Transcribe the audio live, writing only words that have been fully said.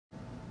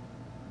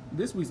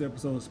This week's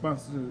episode is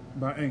sponsored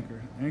by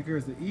Anchor. Anchor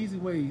is the easy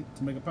way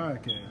to make a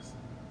podcast.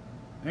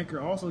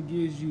 Anchor also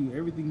gives you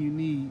everything you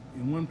need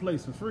in one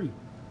place for free,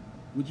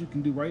 which you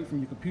can do right from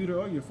your computer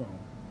or your phone.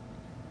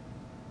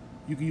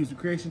 You can use the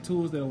creation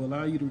tools that will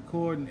allow you to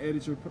record and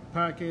edit your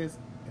podcast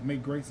and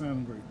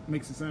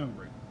makes it sound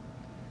great.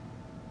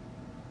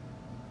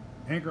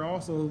 Anchor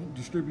also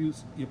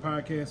distributes your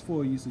podcast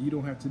for you so you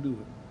don't have to do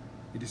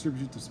it. It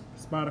distributes it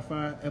to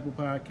Spotify, Apple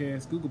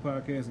Podcasts, Google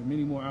Podcasts, and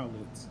many more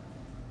outlets.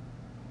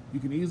 You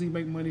can easily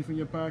make money from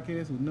your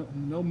podcast with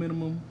no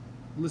minimum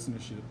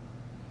listenership.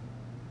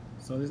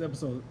 So this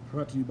episode is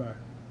brought to you by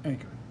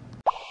Anchor.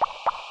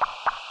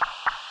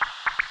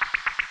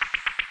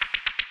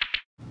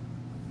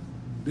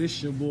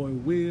 This your boy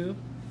Will,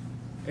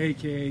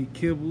 a.k.a.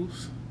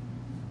 Kibbles,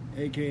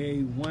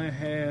 a.k.a. one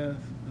half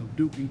of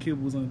Duke and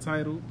Kibbles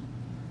Untitled.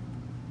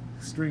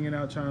 Stringing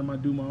out, trying to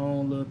do my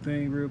own little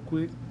thing real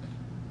quick.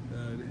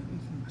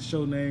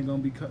 Show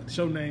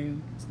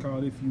name is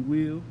called If You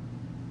Will.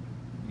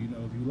 You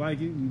know, if you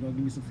like it, give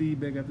me some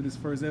feedback after this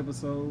first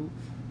episode.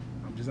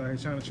 I'm just out here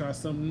trying to try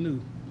something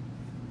new.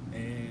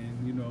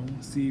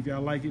 And, see if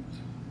y'all like it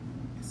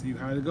and see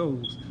how it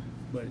goes.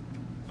 But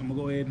I'm going to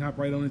go ahead and hop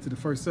right on into the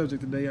first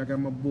subject today. I got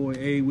my boy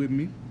A with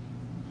me.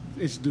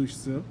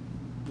 Introduce yourself.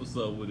 What's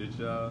up with it,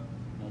 y'all?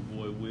 My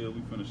boy Will.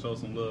 We finna show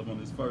some love on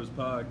this first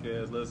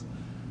podcast.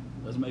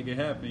 Let's make it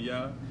happen,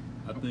 y'all.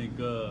 I think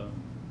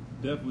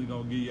definitely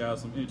gonna give y'all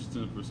some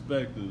interesting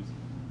perspectives.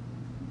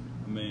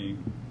 I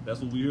mean, that's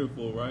what we're here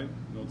for, right?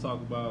 We're gonna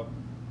talk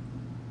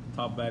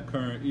about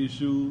current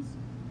issues,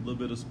 a little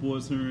bit of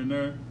sports here and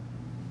there.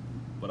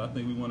 But I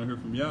think we want to hear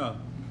from y'all.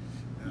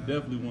 We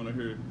definitely want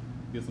to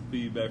get some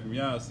feedback from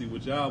y'all, see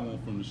what y'all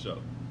want from the show.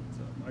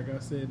 So, like I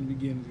said in the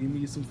beginning, give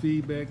me some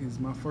feedback. It's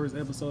my first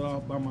episode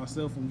off by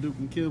myself from Duke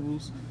and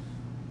Kibbles.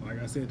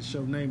 Like I said, the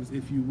show name is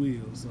If You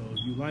Will. So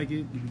if you like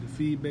it, give me the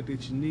feedback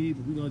that you need.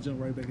 But we're going to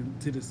jump right back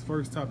into this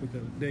first topic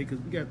of the day because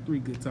we got 3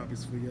 good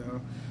topics for y'all.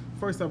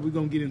 First off, we're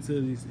going to get into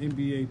these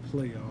NBA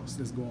playoffs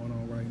that's going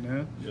on right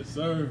now. Yes,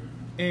 sir.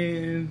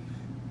 And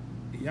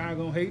y'all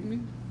going to hate me,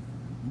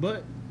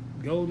 but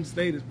Golden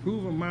State is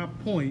proving my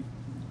point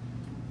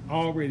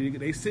already.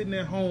 They sitting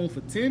at home for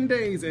 10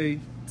 days,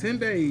 10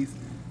 days,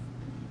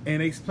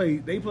 and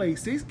they played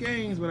 6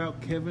 games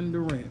without Kevin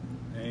Durant.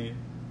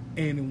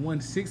 And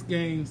won 6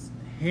 games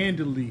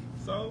handily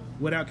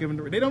without Kevin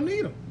Durant. They don't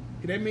need him.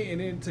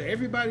 And then to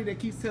everybody that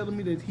keeps telling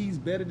me that he's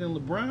better than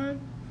LeBron,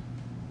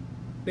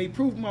 they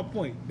proved my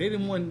point. They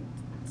done won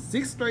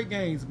 6 straight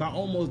games by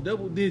almost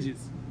double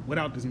digits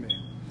without this man.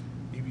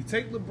 If you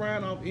take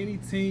LeBron off any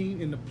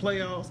team in the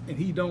playoffs and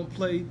he don't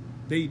play,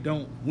 they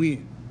don't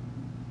win.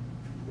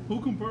 Who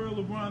comparing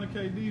LeBron to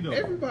KD though?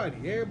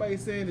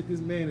 Everybody's saying that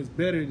this man is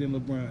better than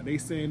LeBron. They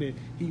saying that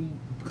he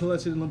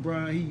clutcher than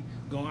LeBron.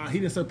 He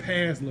didn't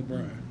surpass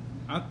LeBron.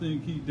 I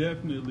think he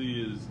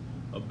definitely is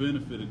a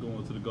benefit of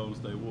going to the Golden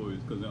State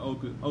Warriors because in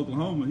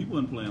Oklahoma he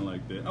wasn't playing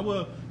like that.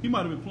 Well, he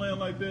might have been playing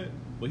like that,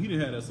 but he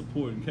didn't have that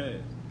supporting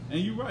cast. And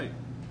you're right.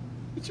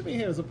 What you mean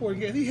he had a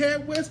supporting cast? He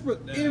had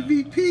Westbrook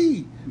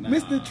MVP,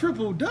 Mr.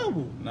 Triple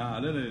Double.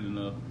 Nah, that ain't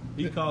enough.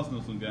 He cost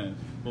them some games.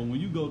 But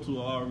when you go to an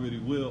already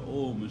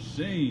well-oiled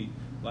machine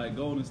like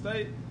Golden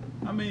State,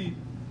 I mean,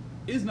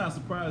 it's not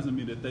surprising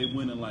me that they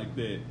winning like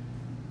that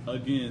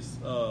against,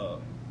 who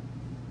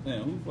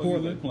the fuck are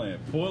they playing?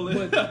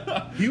 Portland?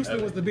 But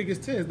Houston was the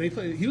biggest test.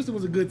 Houston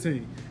was a good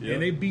team. Yep.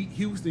 And they beat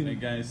Houston in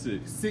game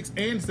 6. 6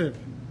 and 7.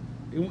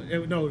 He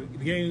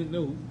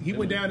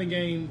went down in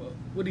game,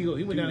 what did he go?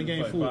 He went down in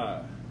game 4.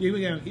 5.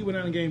 Yeah, he went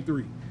down in game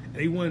 3. And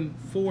they won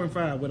 4 and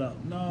 5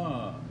 without.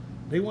 Nah.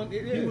 They won.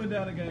 Yeah. He went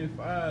down in game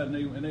 5,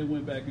 and they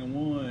went back and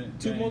won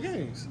 2 more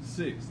games.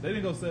 6. They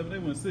didn't go 7. They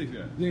won 6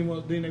 games.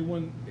 Then they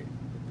won.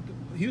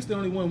 Houston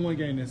only won 1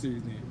 game that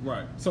series. Then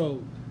right.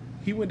 So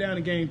he went down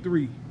in game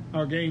 3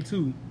 or game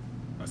 2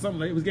 or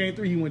something. It was game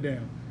 3. He went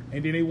down,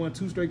 and then they won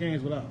 2 straight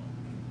games without.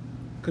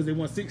 Because they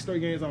won 6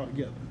 straight games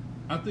altogether.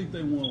 I think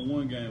they won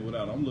 1 game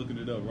without. I'm looking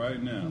it up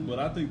right now, but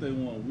I think they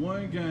won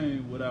 1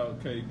 game without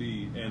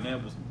KD,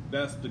 and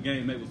that's the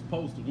game they were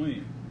supposed to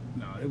win.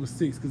 No, it was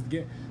 6 because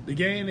the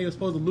game they were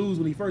supposed to lose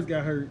when he first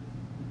got hurt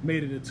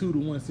made it a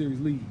 2-1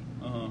 series lead.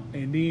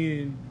 And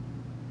then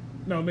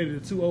made it a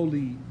 2-0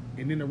 lead,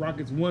 and then the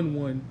Rockets won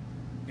 1,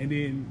 and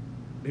then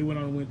they went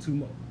on to win 2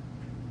 more.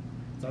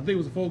 So I think it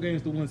was a 4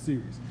 games to 1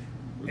 series.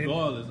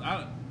 Regardless,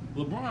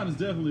 LeBron is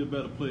definitely a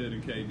better player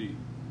than KD,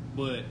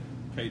 but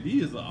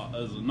KD is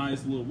a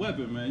nice little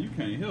weapon, man. You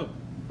can't help it.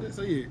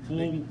 So yeah,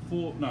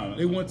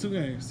 they won 2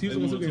 games.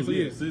 Houston won 2 games. So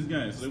yeah, 6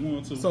 games. So they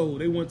won 2. So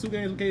they won 2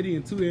 games with KD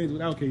and 2 games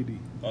without KD.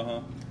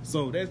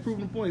 So that's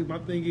proving the point. My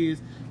thing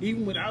is,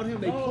 even without him,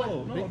 they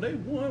played. They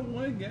won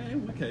 1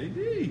 game with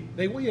KD.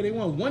 They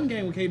won 1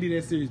 game with KD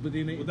that series, but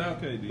then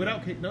without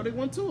KD. No, they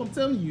won 2. I'm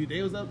telling you,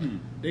 they was up.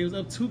 They was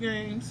up 2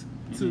 games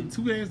to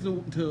 2 games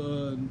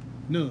to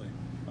none,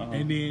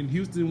 and then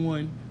Houston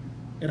won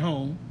at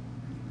home,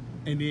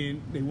 and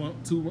then they won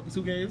 2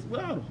 games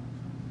without him.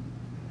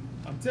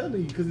 I'm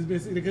telling you, because they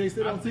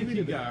said on TV. I think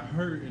he got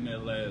hurt in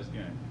that last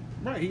game.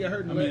 Right, he got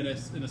hurt.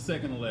 That's in the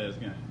second to last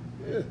game.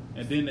 Yeah.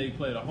 And then they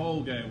played a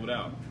whole game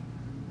without him.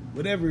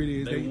 Whatever it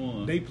is, They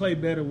won. They play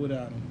better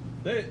without him.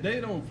 They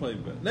don't play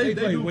better. They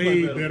play do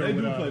way play better They do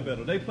without play him.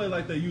 better. They play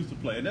like they used to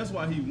play, and that's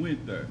why he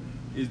went there.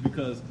 Is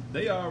because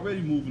they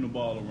already moving the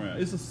ball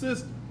around. It's a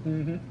system.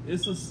 Mm-hmm.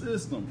 It's a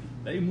system.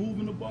 They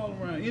moving the ball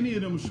around. Any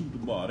of them shoot the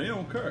ball. They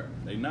don't care.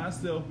 They not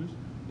selfish.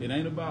 It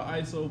ain't about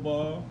ISO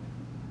ball,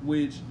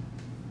 which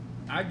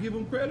I give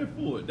him credit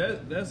for it.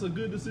 That's a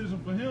good decision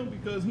for him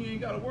because he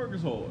ain't got to work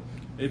as hard.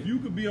 If you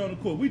could be on the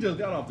court, we just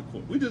got off the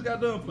court. We just got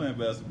done playing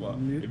basketball.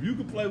 Yeah. If you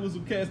could play with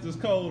some cats that's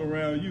cold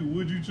around you,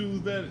 would you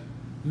choose that?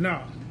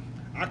 No,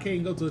 I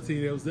can't go to a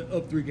team that was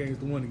up 3 games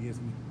to 1 against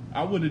me.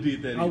 I wouldn't have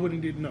did that. I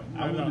wouldn't did no.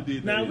 I wouldn't have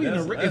did that. Now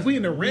either. if we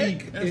in the wreck,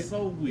 weak. That's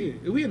so weak.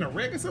 Yeah, if we in the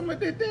wreck or something like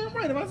that, damn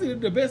right. If I see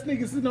the best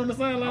niggas sitting on the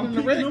sideline I'm in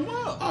the wreck, picking them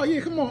up. oh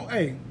yeah, come on,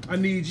 hey, I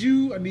need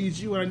you, and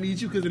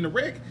because in the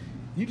wreck,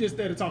 you just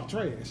there to talk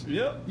trash.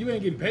 Yep. You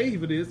ain't getting paid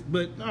for this,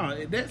 but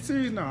no, that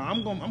series, no,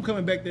 I'm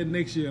coming back there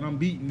next year and I'm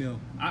beating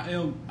them. I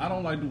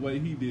don't like the way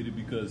he did it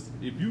because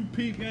if you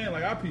peep game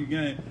like I peep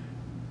game,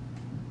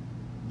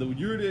 the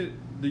year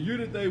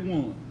that they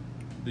won,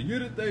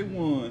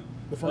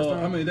 The first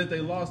time? that they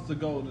lost to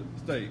Golden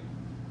State,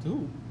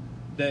 Who?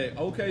 that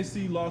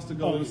OKC lost to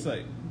Golden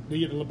State. They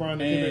get the LeBron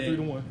that came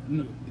back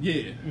 3-1.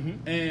 Yeah, Mhm.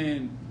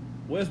 and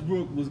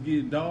Westbrook was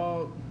getting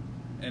dogged,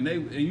 and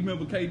you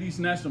remember KD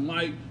snatched a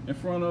mic in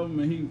front of him,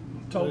 and he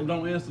told him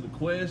don't answer the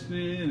question,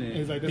 and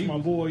he's like, "That's my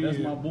boy, That's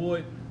yeah." my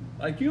boy."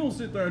 Like you don't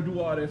sit there and do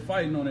all that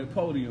fighting on that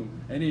podium,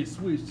 and then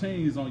switch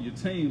teams on your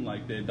team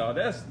like that, dog.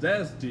 That's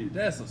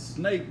a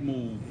snake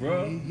move,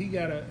 bro. He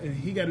got to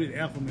be an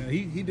alpha male.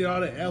 He did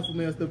all that alpha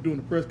male stuff during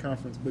the press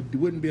conference, but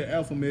wouldn't be an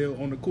alpha male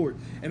on the court,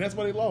 and that's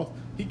why they lost.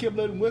 He kept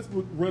letting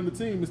Westbrook run the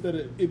team instead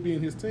of it being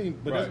his team.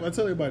 But that's Right. what I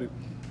tell everybody.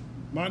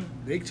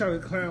 They try to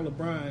clown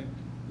LeBron.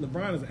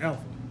 LeBron is an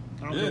alpha.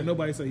 I don't care what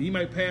nobody say. He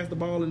might pass the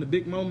ball in the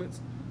big moments,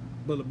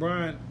 but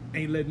LeBron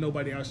ain't letting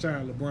nobody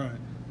outshine LeBron.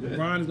 Yeah.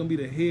 LeBron is gonna be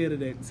the head of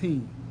that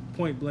team,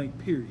 point blank,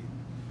 period.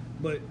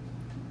 But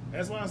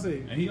that's why I say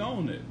And he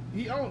owned it.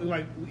 he owned,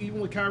 like, even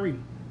with Kyrie,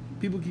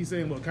 people keep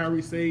saying, well,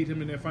 Kyrie saved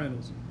him in that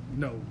finals.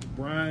 No,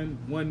 LeBron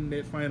won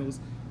that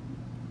finals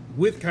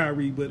with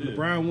Kyrie, but Yeah.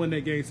 LeBron won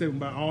that game 7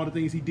 by all the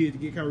things he did to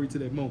get Kyrie to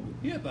that moment.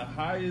 He had the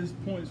highest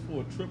points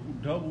for a triple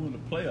double in the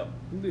playoff.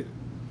 He did.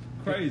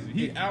 Crazy.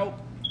 He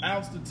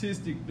out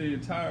statistic the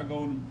entire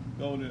Golden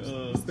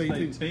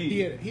State team.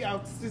 He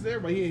outstayed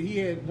everybody. He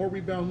had more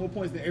rebounds, more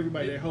points than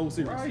everybody that whole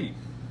series. Right.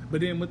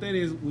 But then what that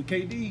is with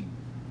KD,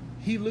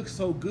 he looks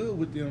so good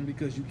with them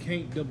because you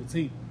can't double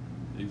team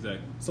him.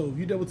 Exactly. So if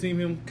you double team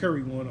him,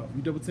 Curry going off.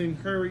 You double team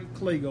Curry,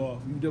 Clay go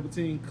off. You double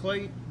team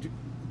Clay,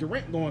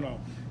 Durant going off.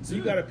 So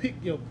you got to pick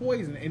your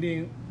poison. And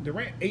then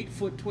Durant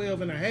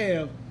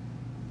 8'12.5",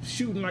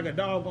 shooting like a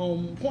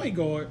doggone point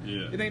guard.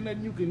 Yeah. It ain't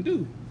nothing you can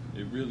do.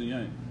 It really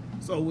ain't.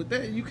 So with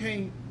that, you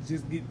can't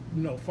just get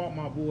fault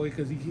my boy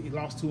because he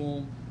lost to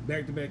him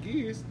back-to-back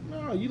years.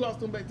 No, you lost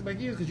to him back-to-back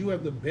years because you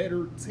have the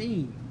better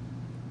team.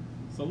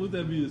 So with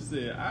that being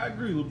said, I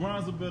agree.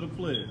 LeBron's a better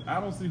player. I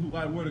don't see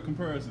where the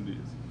comparison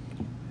is.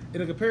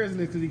 And the comparison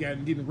is because he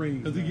getting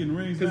rings. Because he getting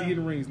rings Because now? he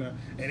getting rings now,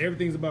 and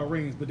everything's about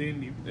rings. But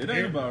then It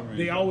ain't about rings.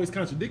 They always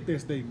contradict that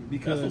statement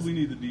because That's what we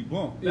need to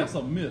debunk. Yeah. That's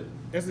a myth.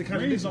 That's the Rings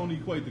contradiction. don't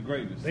equate to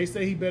greatness. They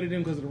say he better than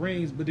because of the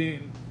rings, but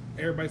then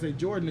everybody say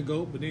Jordan the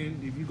GOAT. But then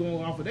if you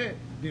go off of that,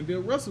 then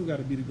Bill Russell got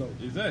to be the GOAT.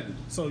 Exactly.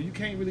 So you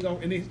can't really go.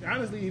 And then,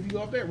 honestly, if you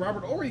go off that,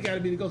 Robert Horry got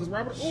to be the GOAT because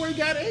Robert Horry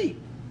got 8.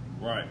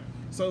 Right.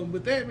 So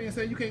with that being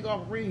said, you can't go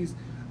off of rings.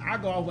 I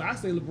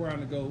say LeBron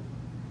to go.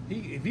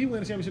 If he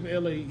win a championship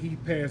in LA, he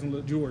passed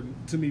on Jordan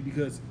to me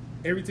because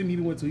every team he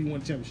went to, he won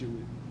a championship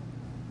with.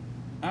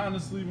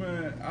 Honestly,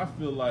 man, I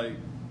feel like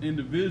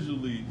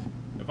individually,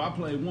 if I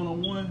play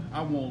 1-on-1,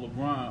 I want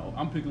LeBron.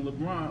 I'm picking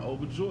LeBron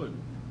over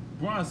Jordan.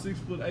 LeBron's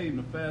 6'8" and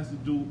the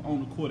fastest dude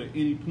on the court at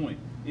any point,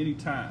 any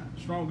time.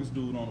 Strongest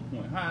dude on the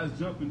point, highest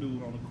jumping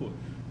dude on the court.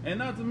 And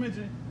not to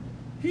mention,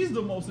 he's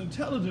the most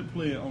intelligent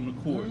player on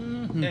the court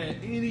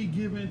at any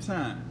given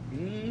time.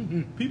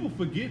 Mm-hmm. People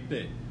forget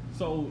that.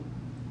 So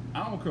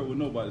I don't care what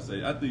nobody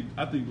say. I think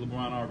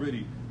LeBron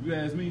already. If you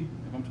ask me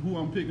who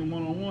I'm picking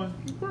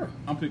 1-on-1,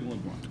 I'm picking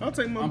LeBron. I'll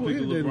take my I'm boy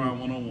picking any day. LeBron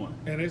 1-on-1.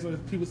 And they say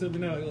people say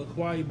now,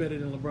 Kawhi better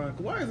than LeBron.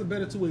 Kawhi is a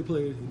better two-way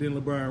player than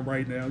LeBron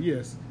right now.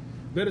 Yes,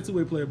 better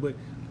two-way player, but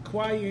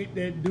Kawhi ain't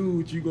that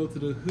dude you go to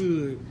the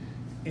hood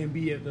and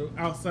be at the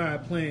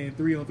outside playing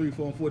 3-on-3,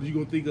 4-on-4 that you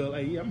gonna think of.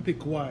 Like, yeah, I'm gonna pick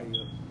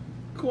Kawhi up.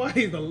 Kawhi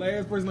is the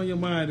last person on your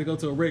mind to go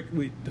to a wreck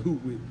with.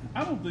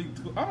 I don't think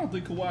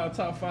Kawhi a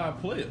top 5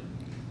 player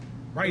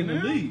Right in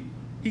now, the league.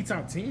 he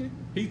top 10.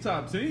 He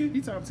top 10. He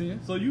top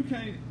 10. So you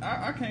can't.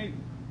 I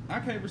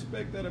can't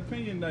respect that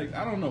opinion. Like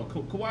I don't know.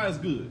 Kawhi is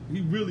good.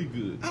 He really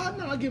good.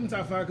 No, I give him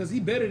top 5 because he's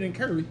better than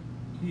Curry.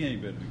 He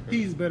ain't better than Curry.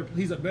 He's better.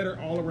 He's a better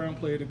all-around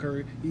player than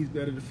Curry. He's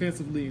better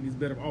defensively and he's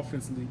better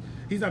offensively.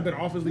 He's not better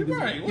offensively.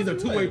 Right. He's a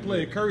What's he two-way like?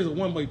 player. Curry's a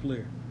one-way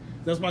player.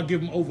 That's why I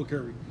give him over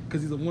Curry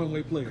because he's a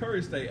one-way player.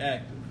 Curry stay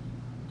active.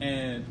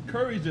 And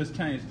Curry just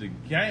changed the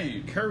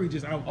game. Curry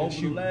just out there Over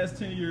the shooting. last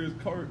 10 years,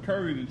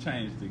 Curry done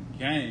changed the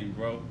game,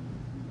 bro.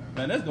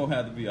 Man, that's going to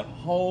have to be a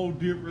whole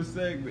different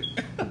segment.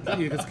 Yeah,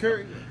 because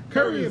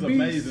Curry is a beast.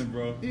 amazing,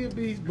 bro. He a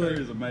beast, but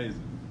Curry is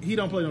amazing. he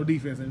don't play no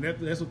defense, and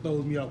that's what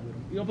throws me off with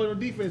him. You don't play no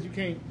defense, you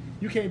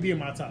can't be in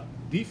my top.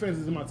 Defense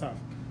is in my top.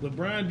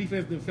 LeBron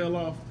defense then fell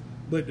off,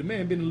 but the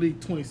man been in the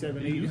league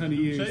 27, He used to 800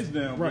 do years. chase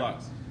down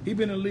blocks. He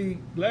been in the league.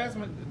 The last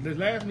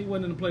time he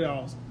wasn't in the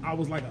playoffs, I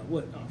was like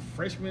a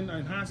freshman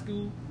in high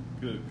school.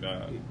 Good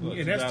God. What,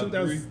 And that's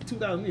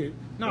 2000 years.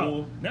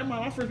 No, that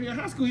my freshman year in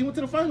high school, he went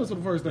to the finals for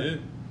the first time. Yeah.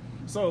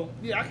 So,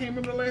 yeah, I can't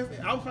remember the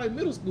last. I was probably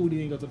middle school, he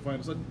didn't go to the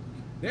finals. So,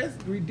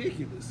 that's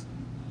ridiculous.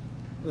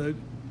 But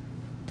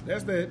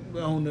that's that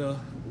on the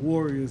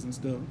Warriors and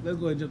stuff. Let's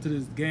go ahead and jump to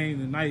this game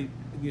tonight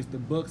against the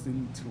Bucks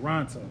in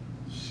Toronto.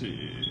 Shit.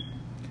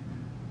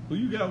 Who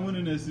you got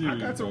winning that series? I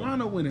got bro?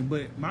 Toronto winning,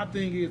 but my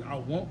thing is I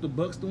want the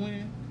Bucks to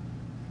win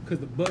because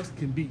the Bucks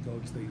can beat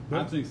Golden State.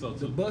 I think so, too.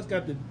 The Bucks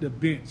got the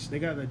bench. They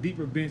got a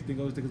deeper bench than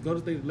Golden State because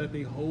Golden State let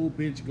their whole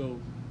bench go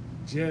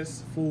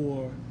just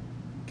for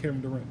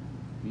Kevin Durant.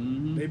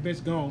 Mm-hmm. They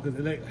bench gone because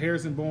they let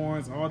Harrison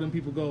Barnes, all them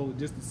people go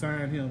just to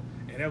sign him,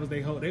 and that was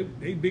their whole. They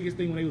biggest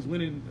thing when they was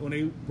winning, when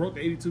they broke the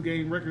 82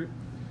 game record,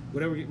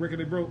 whatever record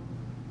they broke,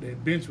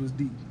 that bench was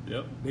deep.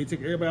 Yep. They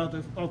took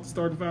everybody off the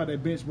starting five.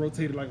 That bench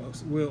rotated like a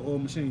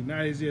well-oiled machine.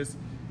 Now it's just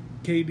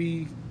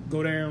KD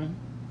go down,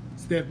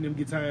 Steph and them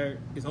get tired.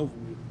 It's over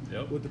with.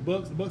 Yep. With the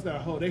Bucks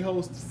got they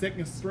host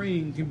second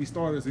string can be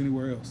starters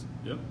anywhere else.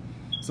 Yep.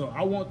 So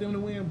I want them to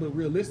win, but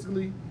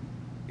realistically,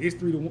 it's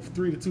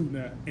 3-2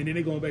 now, and then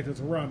they're going back to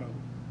Toronto.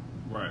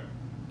 Right.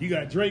 You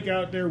got Drake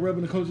out there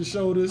rubbing the coach's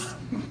shoulders.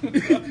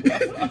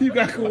 You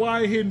got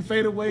Kawhi hitting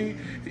fadeaway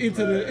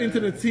into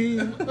the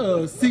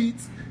team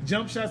seats,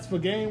 jump shots for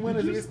game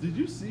winners. Did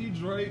you see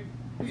Drake?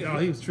 Oh,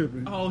 he was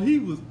tripping. Oh, he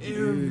was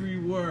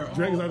everywhere.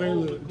 Drake was out there. all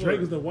Look, over Drake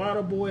the was the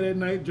water boy that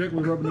night. Drake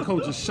was rubbing the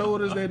coach's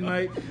shoulders that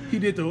night. He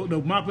did the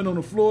mopping on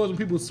the floors when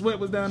people's sweat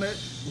was down there.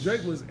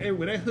 Drake was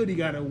everywhere. That hoodie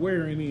got a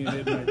wearing in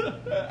that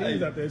night. He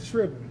was out there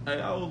tripping.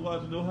 Hey, I was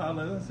watching those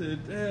highlights. I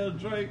said, damn,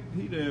 Drake,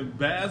 he the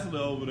ambassador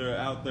over there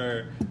out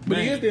there. But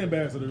he Man, is the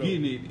ambassador though.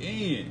 getting it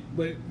in.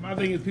 But my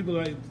thing is, people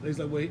it's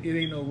like, well, it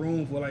ain't no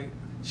room for like.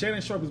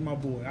 Shannon Sharp is my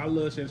boy. I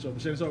love Shannon Sharp.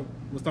 But Shannon Sharp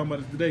was talking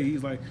about it today.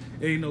 He's like,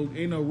 ain't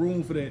no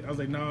room for that. I was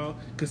like, nah,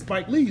 because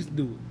Spike Lee used to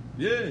do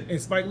it. Yeah. And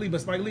Spike Lee,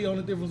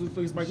 only difference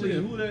between Spike Shit, Lee.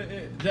 who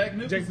that? Jack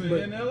Nicholson but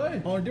in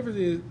L.A. Only difference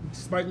is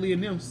Spike Lee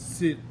and them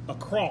sit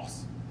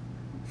across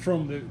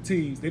from the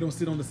teams. They don't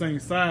sit on the same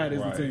side as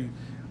Right. the team.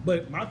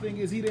 But my thing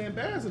is, he the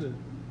ambassador.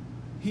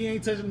 He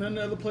ain't touching none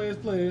of the other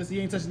players. He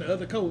ain't touching the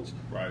other coach.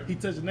 Right. He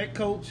touching that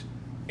coach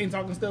and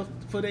talking stuff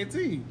for that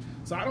team.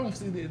 So I don't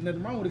see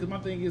nothing wrong with it because my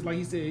thing is, like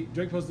he said,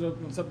 Drake posted up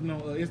something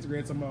on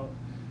Instagram talking about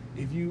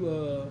if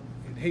you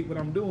hate what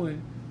I'm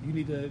doing, you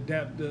need to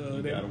adapt.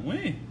 You gotta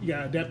win. You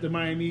gotta adapt the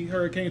Miami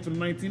Hurricanes from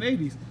the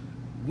 1980s.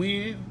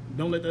 Win,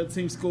 don't let the other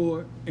team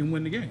score, and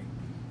win the game.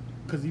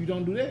 Because if you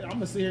don't do that, I'm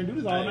gonna sit here and do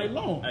this all night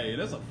long. Hey,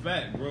 that's a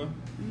fact, bro.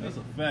 That's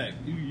a fact.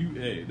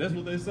 Hey, that's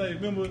what they say.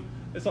 Remember,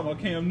 they talking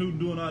about Cam Newton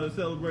doing all the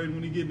celebrating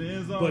when he get in the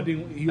end zone. But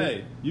then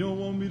hey, you don't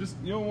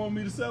want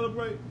me to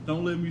celebrate?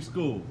 Don't let me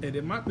score. And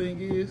then my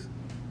thing is,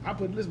 I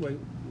put it this way: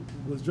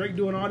 was Drake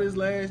doing all this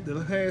the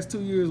last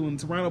 2 years when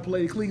Toronto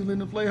played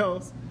Cleveland in the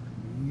playoffs?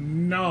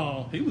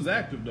 No, He was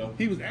active though.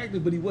 he was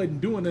active, but he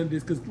wasn't doing none of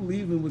this because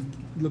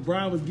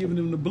LeBron was giving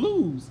him the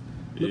blues.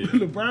 Yeah.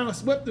 LeBron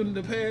swept them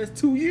the past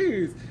 2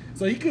 years,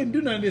 so he couldn't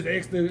do none of this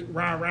extra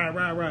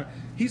rah.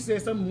 He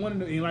said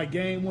something in like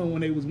game one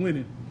when they was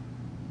winning,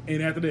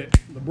 and after that,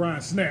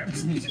 LeBron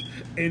snapped,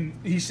 and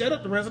he shut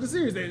up the rest of the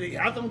series.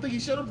 I don't think he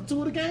shut up the 2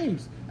 of the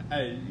games.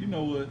 Hey, you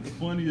know what? The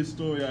funniest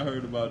story I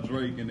heard about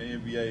Drake in the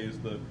NBA is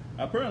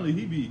apparently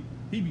he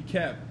be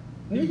capping.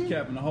 He be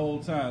capping the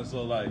whole time.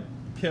 So like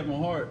Kevin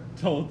Hart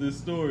told this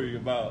story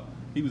about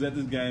he was at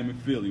this game in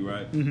Philly,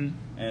 right?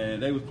 Mm-hmm.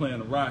 And they was playing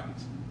the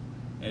Rockets.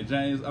 And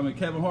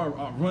Kevin Hart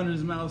running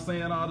his mouth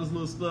saying all this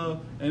little stuff.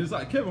 And it's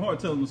like Kevin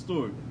Hart telling the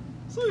story.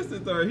 So he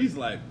sit there, he's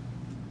like,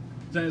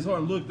 James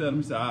Harden looked at him,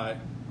 he said, all right,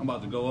 I'm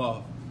about to go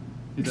off.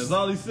 That's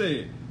all he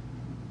said.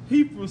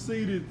 He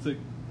proceeded to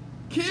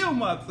kill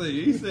my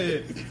team. He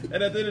said,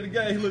 and at the end of the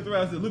game, he looked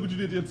around and said, look what you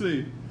did to your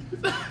team.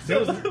 That's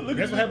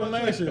what happened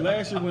last year.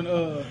 Last year when,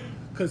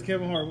 because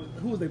Kevin Hart,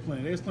 who was they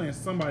playing? They was playing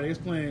somebody. They was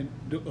playing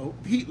the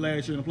Heat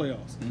last year in the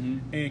playoffs.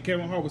 Mm-hmm. And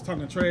Kevin Hart was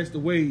talking trash to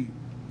Wade.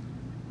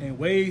 And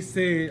Wade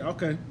said,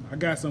 okay, I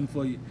got something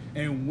for you.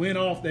 And went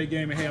off that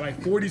game and had like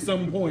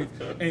 40-something points.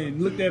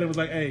 And looked at him and was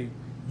like, hey,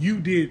 you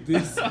did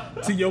this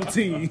to your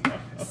team.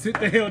 Sit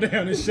the hell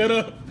down and shut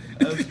up.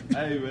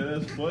 Hey, man,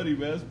 that's funny,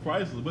 man. That's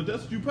priceless. But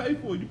that's what you pay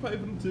for. You pay for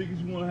them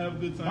tickets. You want to have a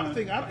good time. I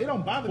think it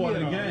don't bother me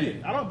at all.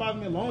 Game. I don't bother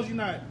me as long as you're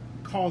not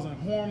causing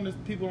harm to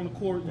people on the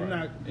court. You're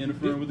not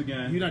interfering with the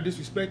game. You're not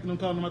disrespecting them,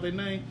 calling them out their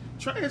name.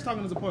 Trash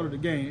talking is a part of the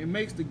game. It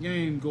makes the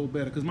game go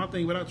better. Because my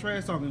thing, without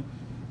trash talking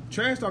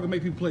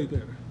make people play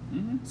better.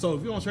 Mm-hmm. So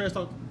if you don't trash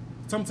talk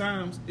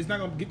sometimes it's not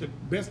gonna get the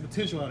best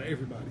potential out of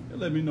everybody. It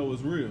let me know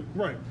it's real.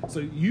 Right. So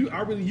you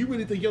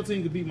really think your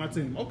team could beat my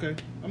team? Okay.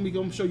 I'm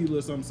gonna show you a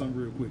little something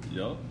real quick.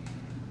 Yup.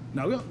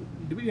 Now we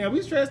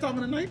was trash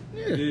talking tonight.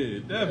 Yeah,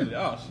 definitely.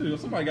 Oh shit,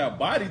 somebody got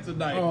body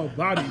tonight. Oh,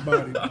 body.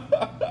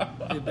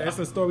 Yeah, that's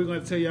a story we're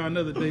gonna tell y'all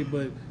another day.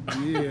 But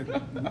yeah,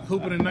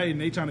 hooping tonight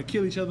and they trying to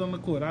kill each other on the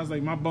court. I was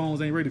like, my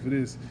bones ain't ready for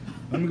this.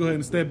 Let me go ahead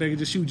and step back and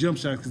just shoot jump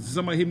shots because if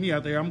somebody hit me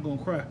out there, I'm gonna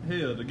cry.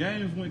 Hell, the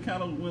games went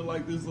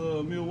like this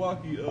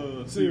Milwaukee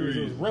Series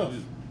series. was rough.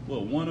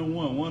 Well,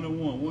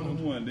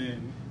 1-1.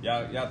 Then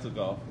y'all took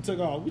off. Took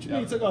off. What you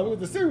mean took off? It was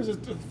the series was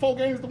 4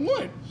 games to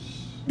 1.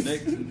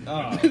 Next,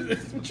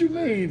 What you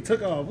mean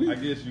took off? I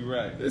guess you're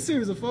right. This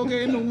series of 4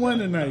 games to 1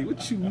 tonight.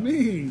 What you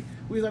mean?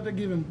 We was out there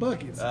giving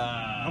buckets.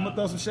 I'm gonna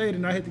throw some shade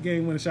and I hit the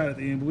game winning shot at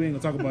the end, but we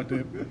ain't gonna talk about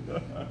that.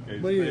 Okay,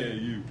 But yeah,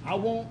 you.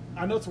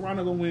 I know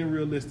Toronto gonna win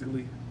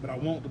realistically, but I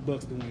want the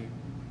Bucks to win.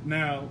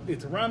 Now, if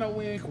Toronto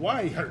win,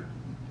 Kawhi hurt,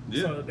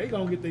 so they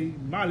gonna get their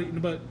molly.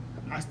 But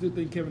I still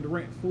think Kevin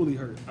Durant fully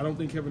hurt. I don't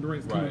think Kevin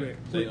Durant's coming back.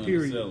 They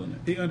Period. underselling it.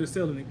 He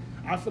underselling it.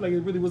 I feel like it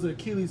really was an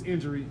Achilles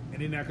injury,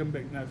 and then not coming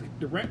back. Now, if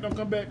Durant don't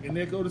come back, and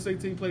they go to say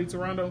team play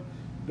Toronto,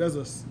 there's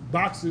a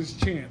boxer's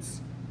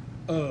chance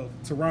of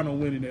Toronto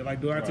winning it,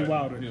 like Deontay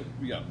Wilder. Yeah,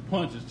 we got a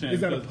puncher's chance.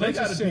 Is that a They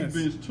got puncher's a deep chance?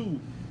 bench too,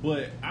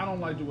 but I don't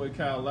like the way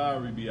Kyle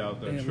Lowry be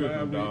out there And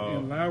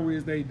tripping, Lowry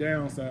is their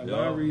downside. Yo.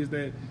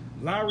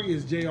 Lowry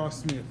is J.R.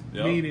 Smith,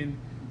 Yo. meaning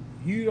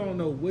you don't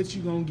know what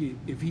you gonna get.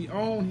 If he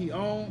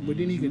on, but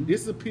then he can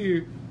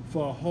disappear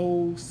for a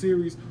whole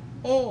series,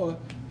 or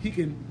he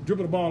can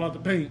dribble the ball out the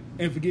paint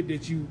and forget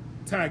that you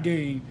tie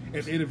game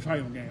at the end of the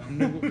final game.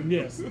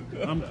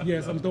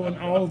 I'm throwing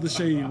all the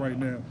shade right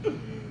now.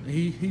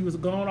 He was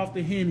gone off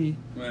the Henny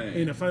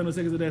in the final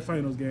seconds of that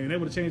finals game. They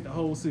would have changed the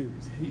whole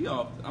series. He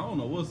off. I don't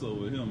know what's up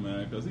with him,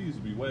 man, because he used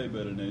to be way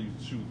better than that. He used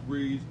to shoot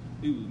threes.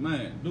 He was,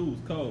 dude was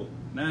cold.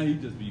 Now he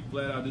just be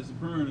flat out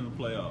disappearing in the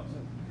playoffs.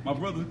 My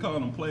brother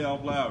called him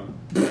Playoff Lowry.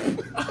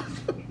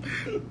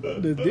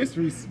 The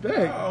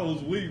disrespect. I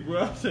was weak,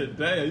 bro. I said,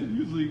 damn,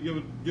 you usually give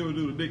a dude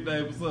a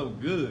nickname for something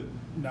good.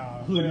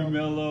 Nah, Hoodie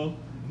Mello.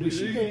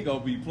 He gonna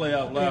be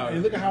Playoff Lowry.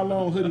 And look at how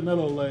long Hoodie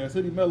Mello lasts.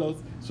 Hoodie Mello,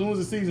 as soon as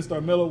the season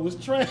started, Mello was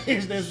trash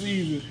that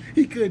season.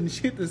 He couldn't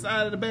hit the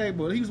side of the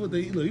backboard. He was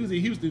he was in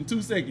Houston in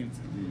 2 seconds.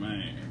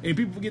 Man. And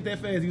people forget that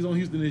fast he was on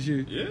Houston this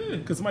year. Yeah.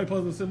 Because somebody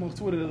posted something on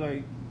Twitter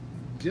like,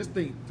 just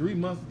think,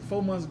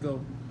 4 months ago,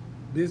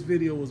 this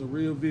video was a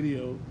real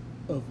video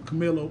of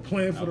Camelo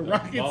playing for the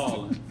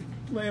Rockets.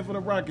 Playing for the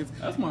Rockets.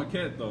 That's my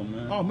cat though,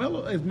 man. Oh,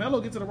 Melo! If Melo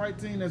gets to the right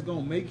team, that's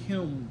gonna make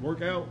him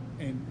work out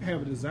and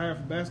have a desire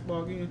for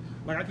basketball again.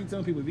 Like I keep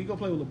telling people, if he go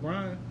play with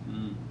LeBron,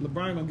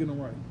 LeBron gonna get him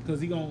right because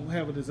he gonna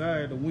have a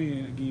desire to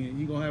win again.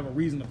 He gonna have a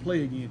reason to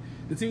play again.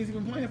 The teams he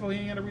been playing for, he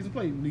ain't had a reason to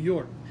play. New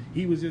York,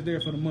 he was just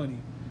there for the money.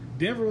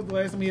 Denver was the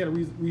last time he had a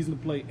reason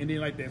to play, and then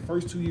like that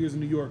first 2 years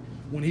in New York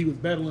when he was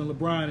battling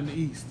LeBron in the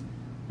East.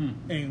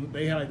 And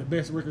they had like the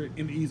best record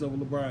in the East over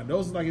LeBron.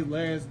 Those are like his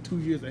last 2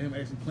 years of him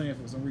actually playing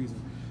for some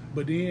reason.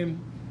 But then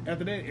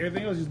after that,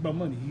 everything else is just about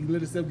money. He let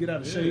himself get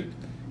out of shape.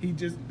 I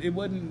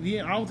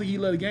don't think he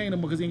let a game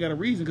because he ain't got a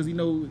reason because he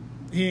know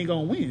he ain't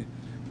gonna win.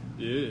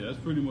 Yeah, that's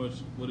pretty much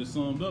what it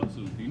summed up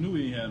to. He knew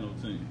he ain't had no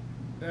team.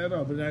 At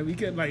all. But now he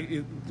kept like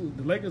if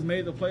the Lakers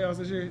made the playoffs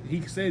this year, he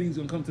said he was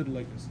gonna come to the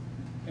Lakers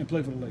and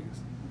play for the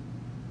Lakers.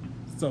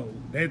 So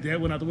that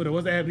went out the window.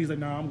 What's that happening? He's like,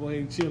 nah, I'm going to go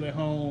ahead and chill at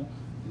home.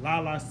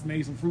 Lala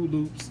made some Fruit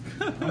Loops.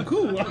 I'm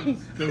cool. I'm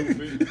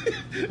stupid.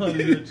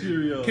 Honey Nut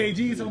Cheerios.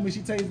 KG told me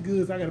she tastes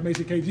good, so I got to make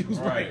sure KG was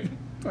right.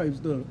 Type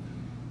stuff.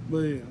 But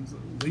yeah,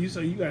 so you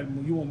say you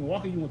want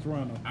Milwaukee, you want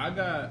Toronto?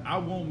 I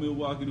want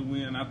Milwaukee to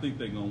win. I think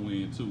they're gonna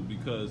win too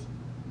because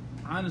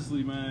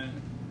honestly,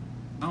 man,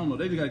 I don't know.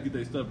 They just gotta get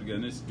their stuff together.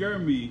 And it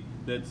scared me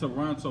that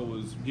Toronto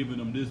is giving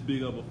them this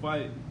big of a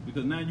fight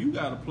because now you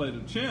gotta play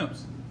the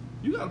champs.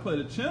 You gotta play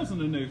the champs in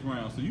the next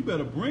round, so you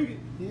better bring it.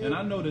 Yeah. And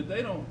I know that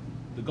they don't.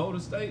 The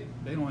Golden State,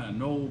 they don't have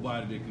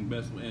nobody that can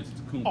best with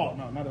Antetokounmpo. Oh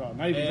no, not at all.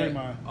 Not even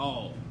Draymond.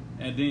 Oh,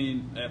 and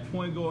then at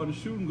point guard and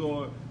shooting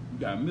guard, you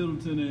got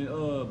Middleton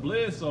and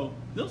Bledsoe.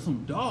 They're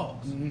some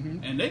dogs,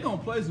 and they gonna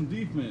play some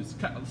defense.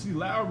 See,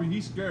 Lowry,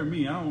 he scared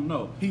me. I don't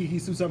know.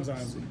 He's too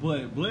sometimes.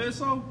 But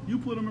Bledsoe, you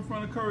put him in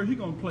front of Curry, he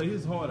gonna play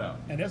his heart out.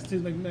 And that's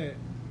what make me mad.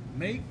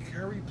 Make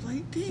Curry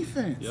play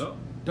defense. Yep.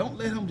 Don't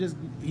let him just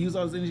use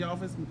all his energy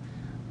offense.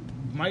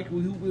 Mike,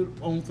 who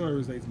on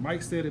Thursdays,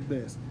 Mike said it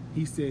best.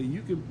 He said,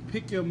 you can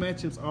pick your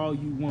matchups all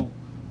you want,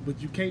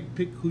 but you can't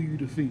pick who you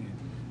defend.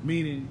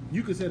 Meaning,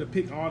 you can set a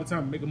pick all the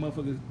time and make a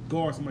motherfucker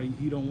guard somebody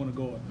he don't want to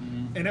guard.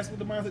 And that's what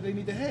the mindset they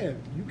need to have.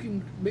 You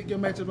can make your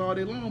matchups all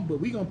day long, but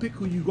we going to pick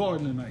who you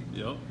guarding tonight.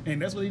 Yep. And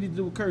that's what they need to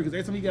do with Curry, because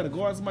every time he got to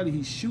guard somebody,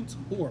 he shoots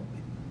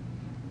horribly.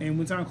 And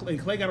when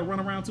Clay got to run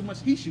around too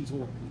much, he shoots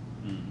horribly.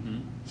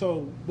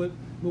 So, but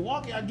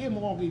Milwaukee, I give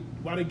Milwaukee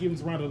why they give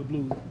Toronto the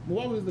Blues.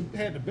 Milwaukee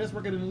had the best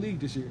record in the league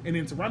this year, and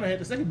then Toronto had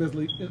the second best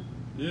record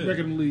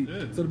in the league.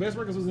 Yeah. So the best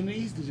records was in the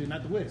East this year,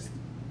 not the West.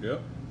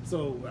 Yep.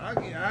 So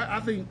I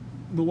think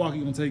Milwaukee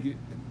gonna take it.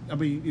 I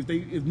mean,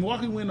 if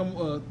Milwaukee win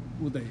them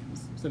what day?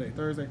 What's today?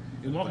 Thursday.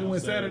 If Milwaukee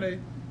wins Saturday,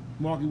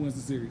 Milwaukee wins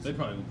the series. They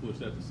probably gonna push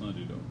that to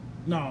Sunday though.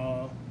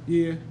 No,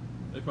 yeah.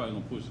 They probably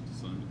gonna push it to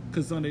Sunday.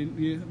 Cause Sunday,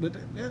 yeah, but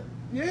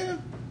yeah.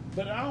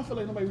 But I don't feel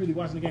like nobody really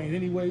watching the game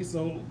anyway,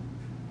 so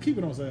keep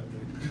it on Saturday.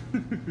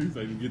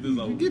 So you get this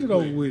over. Get it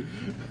over with.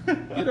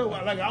 You know,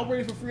 like I'm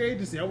ready for free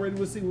agency. I'm ready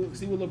to see what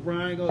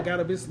LeBron got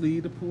up his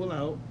sleeve to pull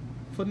out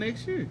for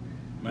next year.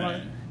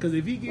 Man, because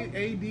if he get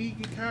AD,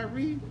 get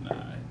Kyrie,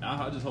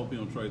 I just hope he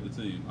don't trade the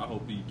team. I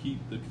hope he keep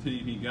the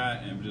team he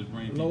got and just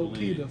bring people low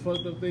key. in. The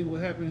fucked up thing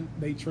what happened?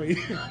 They trade.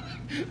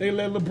 They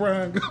let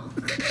LeBron go.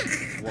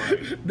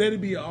 Right.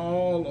 That'd be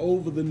all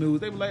over the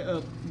news. They be like,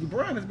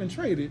 LeBron has been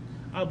traded.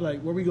 I'll be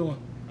like, where we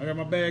going? I got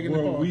my bag in the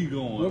car. Where we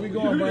going? Where we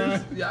going,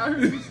 Brian? Yeah, I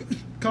heard this.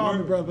 Call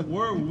me, brother.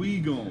 Where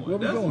we going? Where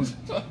we going?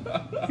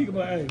 He can be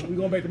like, hey, we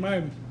going back to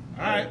Miami.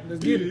 All right,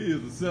 let's get it. He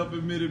is a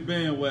self-admitted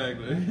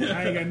bandwagoner.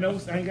 I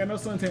ain't got no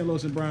suntan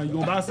lotion, Brian. You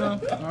gonna buy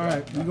some? All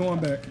right, we going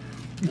back.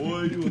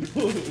 Boy, you a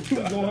fool. We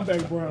going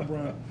back, Brian.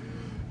 Hell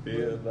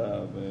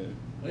nah, man.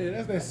 Yeah,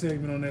 that's that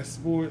segment on that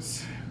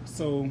sports.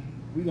 So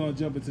we're gonna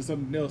jump into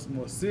something else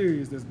more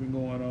serious that's been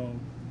going on,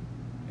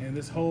 and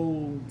this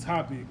whole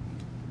topic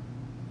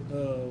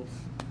of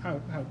how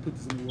to put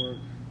this in the word,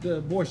 the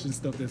abortion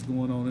stuff that's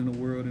going on in the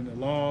world and the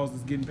laws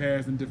that's getting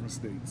passed in different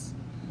states.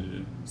 Yeah.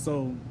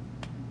 So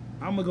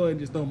I'm gonna go ahead and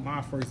just throw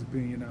my first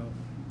opinion out.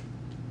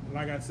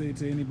 Like I said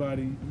to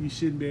anybody, you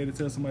shouldn't be able to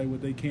tell somebody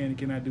what they can and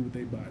cannot do with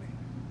their body.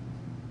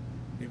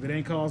 If it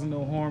ain't causing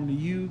no harm to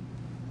you,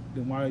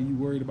 then why are you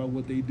worried about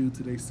what they do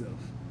to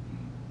themselves?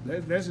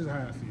 That's just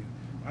how I feel.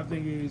 My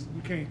thing is,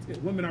 you can't.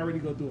 Women already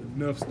go through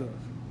enough stuff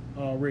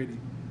already.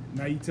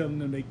 Now you telling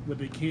them what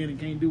they can and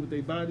can't do with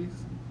their bodies?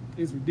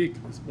 It's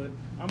ridiculous. But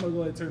I'm gonna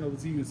go ahead and turn it over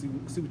to you and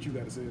see what you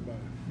got to say about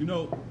it. You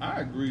know, I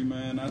agree,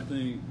 man. I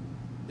think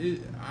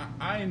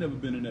I ain't never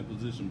been in that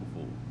position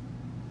before.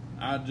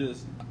 I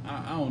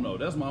don't know.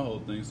 That's my whole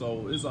thing.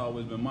 So it's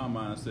always been my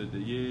mindset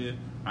that, yeah,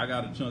 I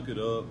got to chunk it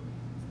up,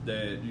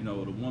 that, you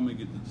know, the woman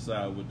get to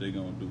decide what they're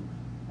going to do.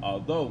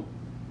 Although,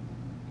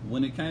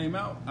 when it came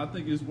out, I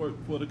think it's worth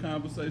for the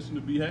conversation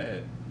to be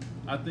had.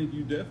 I think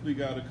you definitely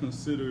got to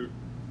consider,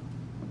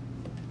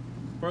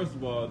 first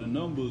of all, the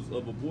numbers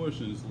of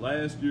abortions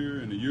last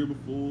year and the year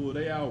before,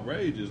 they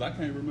outrageous. I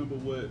can't remember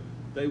what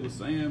they were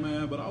saying,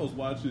 man, but I was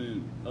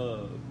watching,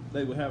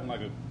 they were having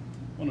like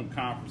one of them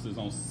conferences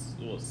on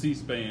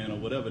C-SPAN or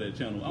whatever that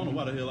channel. I don't know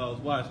why the hell I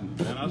was watching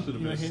it, man. I should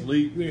have been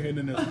asleep. You ain't had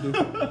nothing else to do.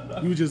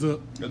 You was just up.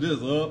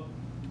 Just up.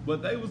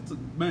 But they was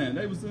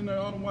sitting there,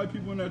 all the white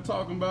people in there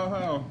talking about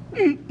how,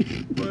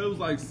 bro, it was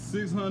like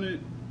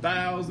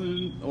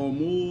 600,000 or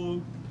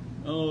more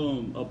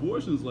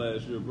abortions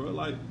last year, bro.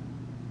 Like,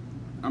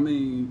 I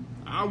mean,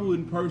 I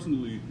wouldn't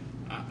personally,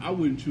 I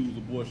wouldn't choose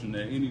abortion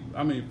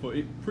for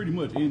pretty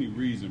much any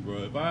reason,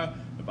 bro. If I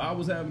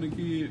was having a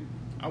kid,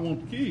 I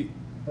want the kid.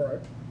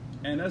 Right.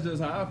 And that's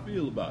just how I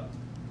feel about it.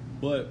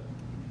 But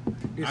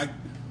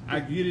I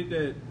get it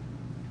that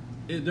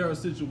there are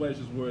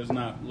situations where it's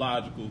not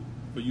logical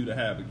for you to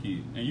have a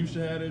kid, and you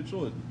should have that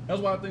choice. That's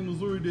why I think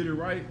Missouri did it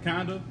right,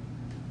 kinda.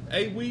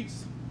 8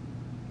 weeks.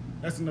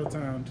 That's enough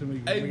time to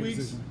make 8 a weeks.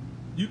 decision.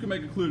 You can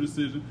make a clear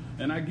decision,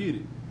 and I get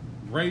it.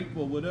 Rape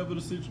or whatever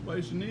the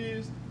situation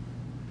is,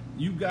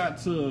 you got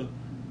to.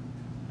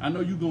 I know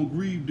you're gonna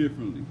grieve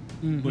differently,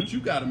 but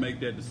you got to make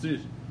that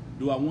decision.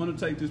 Do I want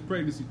to take this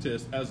pregnancy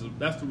test?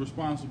 That's the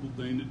responsible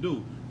thing to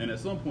do. And at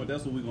some point,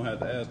 that's what we're going to have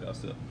to ask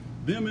ourselves.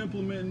 Them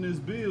implementing this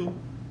bill,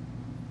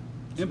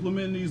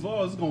 implementing these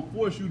laws, is going to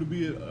force you to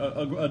be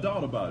an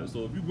adult about it.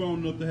 So if you're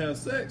grown enough to have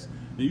sex,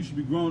 then you should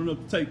be grown enough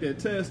to take that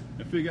test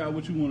and figure out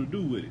what you want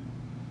to do with it.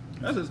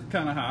 That's just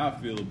kind of how I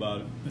feel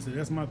about it.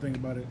 That's my thing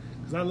about it.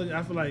 Because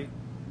I feel like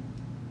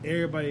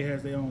everybody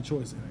has their own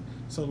choice in it.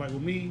 So like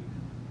with me,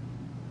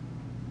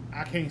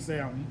 I can't say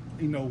I'm,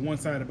 one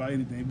sided about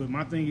anything, but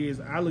my thing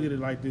is, I look at it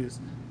like this.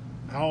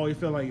 I always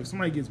feel like if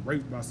somebody gets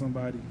raped by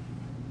somebody,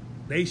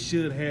 they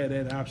should have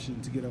that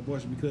option to get an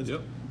abortion, because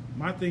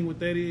my thing with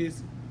that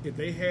is, if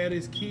they had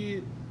this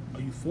kid,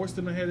 or you forced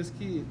them to have this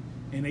kid,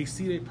 and they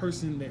see that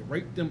person that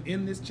raped them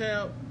in this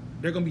child,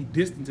 they're going to be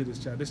distant to this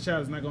child. This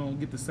child is not going to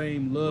get the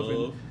same love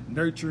and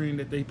nurturing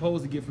that they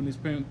supposed to get from this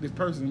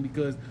person,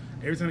 because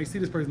every time they see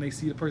this person, they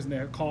see the person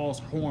that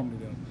caused harm to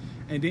them.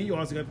 And then you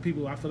also got the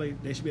people, I feel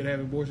like they should be able to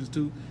have abortions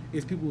too.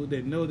 It's people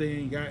that know they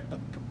ain't got a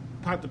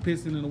pot to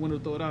piss in the window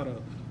to throw it out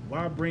of.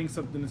 Why bring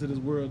something into this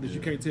world that you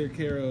can't take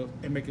care of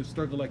and make it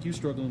struggle like you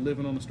struggling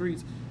living on the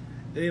streets?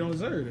 They don't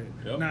deserve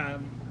that. Yep.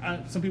 Now,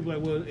 some people are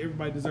like, well,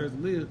 everybody deserves to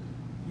live.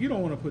 You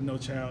don't want to put no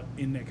child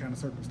in that kind of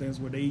circumstance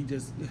where they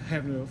just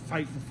having to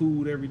fight for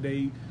food every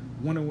day,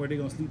 wondering where they're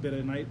going to sleep at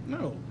night.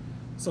 No.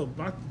 So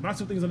my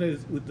two things on that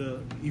is,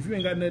 if you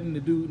ain't got nothing to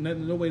do,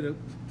 no way to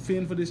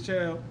fend for this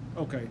child,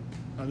 okay,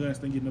 I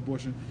understand getting an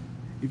abortion.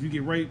 If you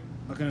get raped,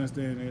 I can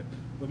understand that.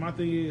 But my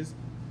thing is,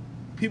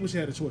 people should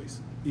have a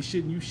choice. You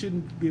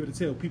shouldn't be able to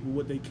tell people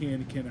what they can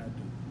and cannot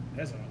do.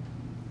 That's all.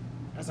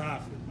 That's how I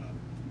feel about it.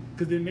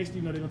 Because then next thing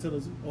you know, they're going to tell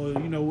us, oh,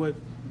 you know what?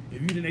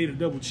 If you didn't eat a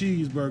double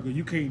cheeseburger,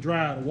 you can't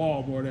drive to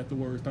Walmart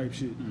afterwards type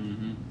shit.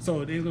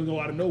 So then it's gonna go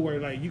out of nowhere.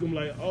 Like you gonna be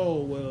like,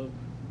 oh well,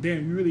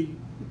 damn, you really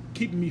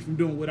keeping me from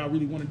doing what I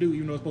really want to do,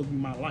 even though it's supposed to be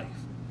my life.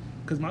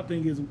 Because my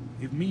thing is,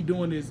 if me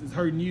doing this is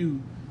hurting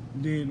you,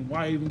 then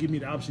why even give me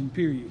the option?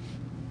 Period.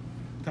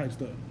 Type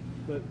stuff.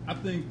 But I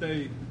think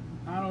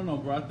I don't know,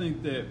 bro. I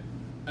think that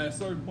at a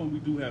certain point we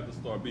do have to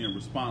start being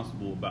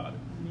responsible about it,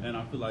 and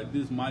I feel like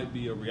this might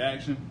be a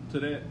reaction to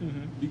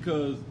that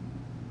because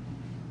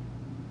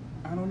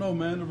I don't know,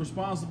 man. The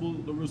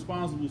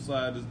responsible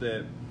side is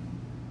that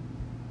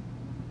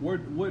what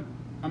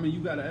I mean,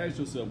 you got to ask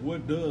yourself,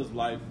 what does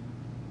life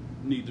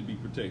need to be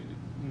protected?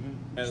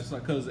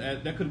 Because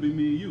that could have been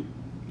me and you.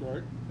 right,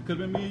 It could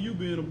have been me and you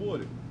being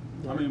aborted.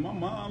 Right. I mean, my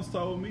mom's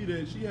told me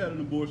that she had an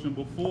abortion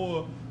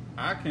before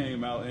I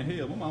came out, and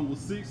hell, my mom was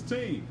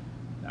 16.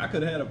 I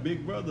could have had a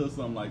big brother or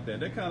something like that.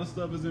 That kind of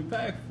stuff is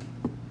impactful.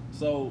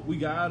 So we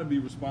gotta be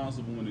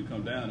responsible when it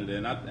comes down to that.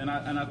 And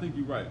I think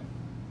you're right.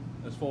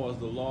 As far as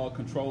the law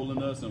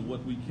controlling us and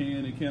what we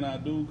can and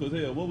cannot do, because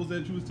hell, what was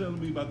that you was telling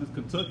me about this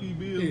Kentucky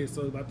bill? yeah.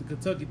 So about the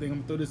Kentucky thing, I'm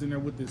gonna throw this in there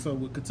with this. So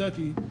with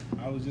Kentucky,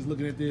 I was just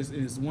looking at this.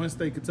 Is one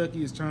state,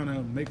 Kentucky, is trying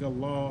to make a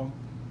law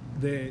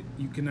that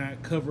you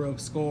cannot cover up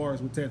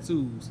scars with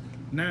tattoos.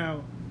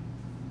 Now,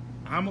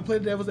 I'm gonna play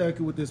the devil's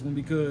advocate with this one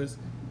because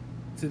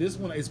to this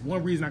one, it's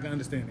one reason I can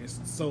understand this.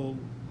 So,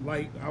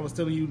 like I was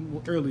telling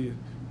you earlier,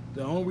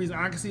 the only reason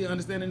I can see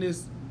understanding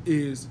this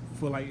is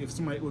for like if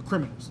somebody with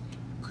criminals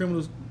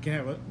can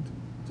have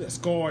a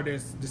scar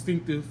that's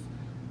distinctive,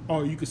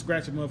 or you could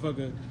scratch a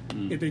motherfucker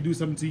if they do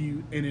something to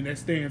you, and then that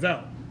stands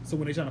out. So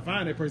when they trying to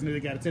find that person, if they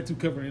got a tattoo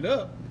covering it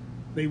up,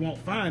 they won't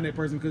find that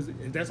person because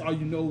if that's all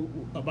you know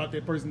about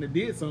that person that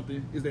did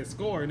something is that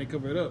scar and they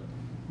cover it up,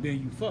 then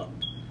you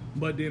fucked.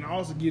 But then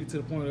also get to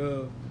the point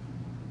of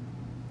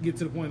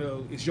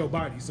it's your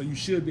body, so you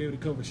should be able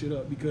to cover shit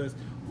up because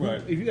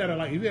Right. if you had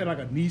like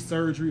a knee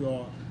surgery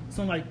or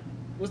something like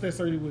what's that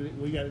surgery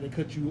where they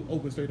cut you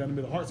open straight down the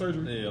middle, heart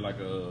surgery? Yeah, like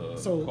a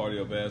So-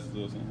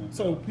 cardiovascular or something.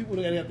 So people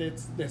that got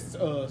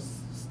that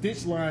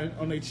stitch line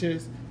on their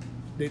chest,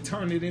 they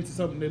turn it into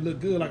something that look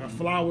good, like a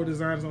flower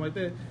design or something like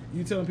that.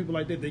 You telling people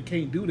like that they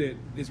can't do that,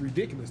 it's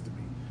ridiculous to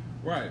me.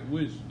 Right,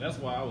 which that's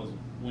why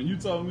when you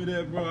told me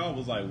that, bro, I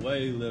was like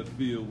way left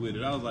field with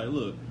it. I was like,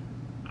 look,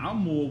 I'm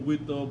more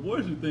with the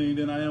abortion thing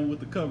than I am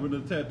with the covering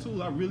of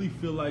tattoos. I really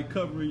feel like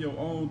covering your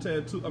own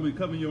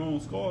covering your own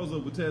scars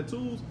up with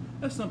tattoos,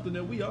 that's something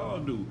that we all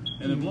do.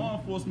 And if law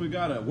enforcement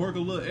gotta work a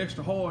little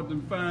extra hard to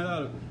find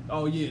out,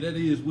 oh yeah, that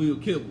is Will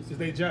Kibbles. It's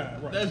their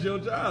job, right? That's your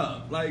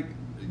job. Like,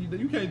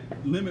 you can't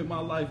limit my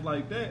life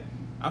like that.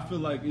 I feel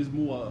like it's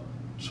more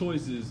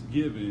choices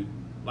given.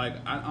 Like,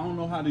 I don't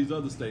know how these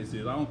other states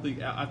is. I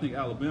think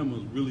Alabama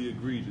is really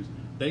egregious.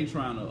 They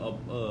trying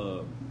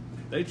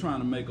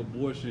to make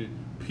abortion,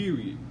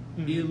 period,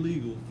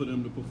 illegal for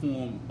them to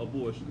perform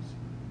abortions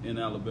in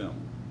Alabama.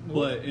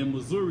 But in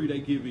Missouri, they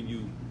giving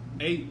you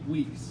 8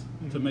 weeks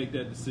to make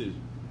that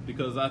decision.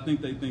 Because I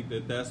think they think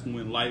that that's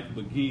when life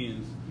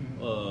begins,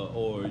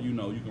 or you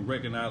can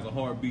recognize a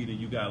heartbeat and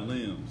you got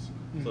limbs.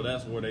 So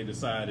that's where they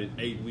decided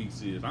 8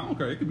 weeks is. I don't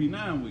care. It could be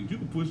 9 weeks. You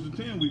can push it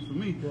to 10 weeks for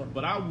me. Right.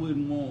 But I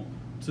wouldn't want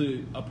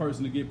a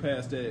person to get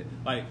past that.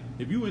 Like,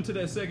 if you into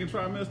that second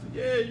trimester,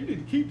 yeah, you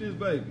need to keep this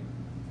baby.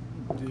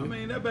 Yeah. I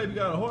mean, that baby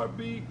got a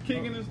heartbeat,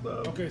 kicking and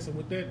stuff. Okay, so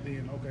with that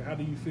then, how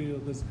do you feel?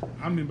 Because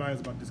I'm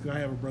biased about this because I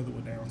have a brother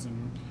with Down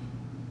syndrome.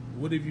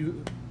 What if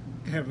you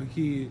have a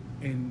kid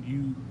and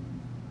you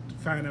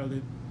find out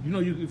that,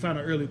 you can find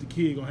out early that the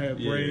kid going to have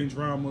brain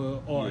trauma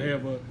or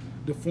have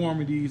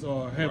deformities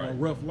or have a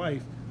rough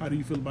life. How do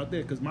you feel about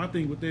that? Because my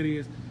thing with that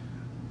is,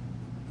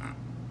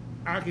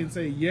 I can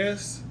say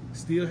yes,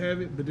 still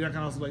have it, but then I can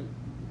also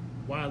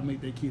why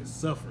make that kid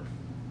suffer?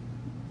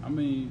 I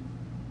mean,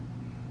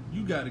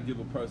 you got to give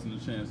a person a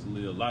chance to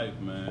live life,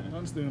 man.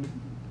 Understandable.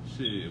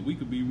 Shit, we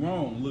could be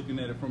wrong looking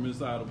at it from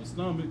inside of a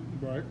stomach.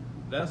 Right.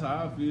 That's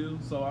how I feel.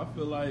 So I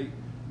feel like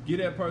give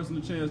that person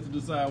a chance to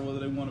decide whether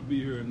they want to be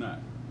here or not.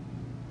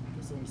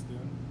 That's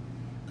understandable.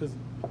 Because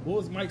what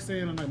was Mike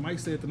saying tonight? Mike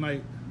said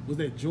tonight, was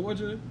that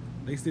Georgia?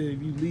 They said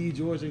if you leave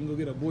Georgia and go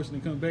get an abortion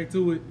and come back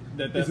to it,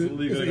 That's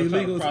illegal. It's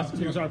illegal.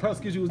 They're trying to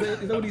prosecute you. Is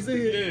that what he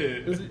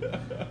said?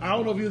 Yeah. I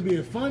don't know if he was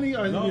being funny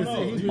or he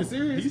was being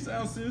serious. He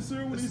sounds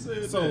sincere when he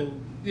said so, that.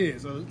 Yeah,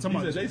 so He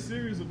said they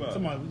serious about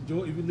it.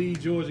 If you leave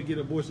Georgia, get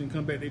an abortion, and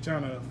come back, they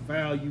trying to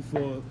file you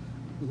for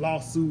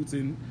lawsuits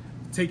and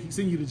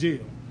send you to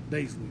jail,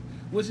 basically.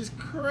 Which is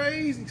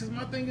crazy, because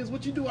my thing is,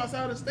 what you do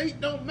outside the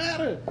state don't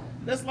matter.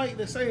 That's like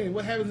they're saying,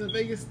 what happens in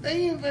Vegas,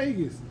 stay in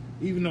Vegas.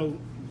 Even though,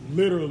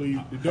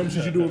 literally, the dumb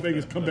shit you do in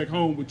Vegas come back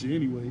home with you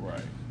anyway. Right.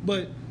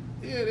 But,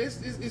 yeah,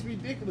 it's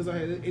ridiculous.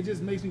 It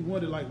just makes me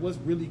wonder, what's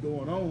really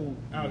going on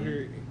out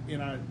here in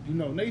our,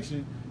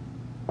 nation.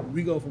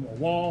 We go from a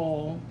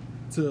wall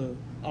to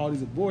all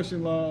these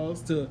abortion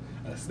laws to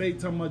a state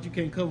talking about you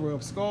can't cover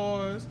up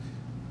scars.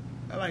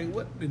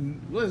 What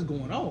is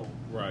going on?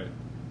 Right.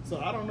 So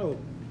I don't know.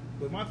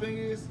 But my thing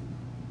is,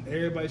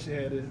 everybody should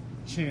have a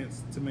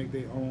chance to make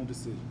their own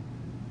decision.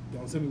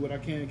 Don't tell me what I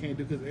can and can't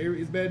do, because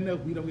it's bad enough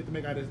we don't get to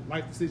make our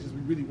life decisions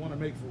we really want to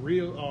make for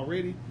real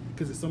already,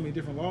 because there's so many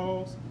different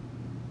laws.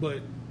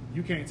 But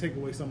you can't take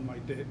away something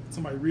like that,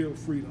 somebody real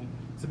freedom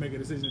to make a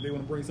decision if they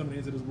want to bring somebody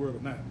into this world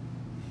or not.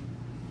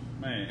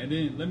 Man, and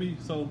then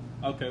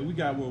okay, we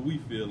got where we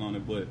feel on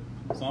it, but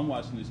so I'm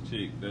watching this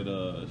chick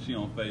that she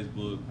on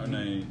Facebook. Her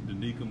name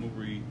Danica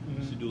Marie.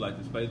 Mm-hmm. She do like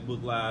this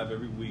Facebook Live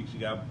every week. She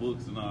got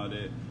books and all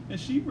that, and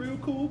she real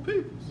cool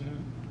people.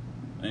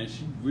 Mm-hmm. And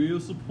she real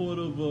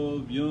supportive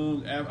of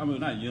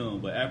not young,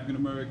 but African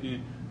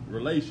American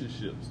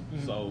relationships.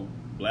 Mm-hmm. So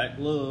black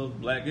love,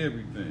 black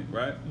everything,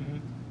 right? Mm-hmm.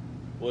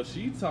 Well,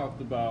 she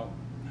talked about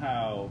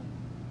how,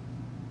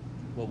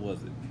 what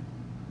was it?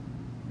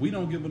 We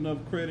don't give enough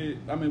credit.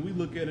 I mean, we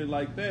look at it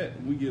like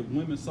that. We give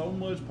women so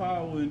much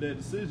power in that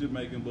decision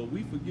making, but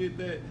we forget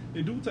that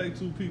it do take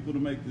two people to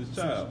make this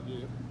child.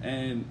 Yeah.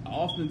 And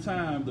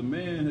oftentimes the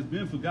man has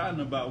been forgotten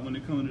about when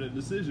it comes to that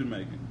decision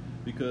making,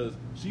 because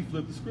she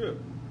flipped the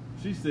script.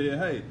 She said,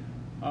 "Hey,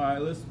 all right,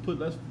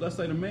 let's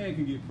say the man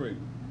can get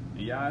pregnant,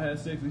 and y'all had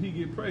sex and he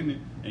get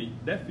pregnant, and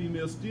that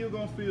female still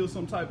gonna feel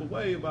some type of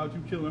way about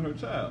you killing her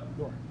child."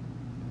 Right.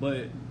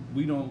 But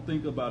we don't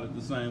think about it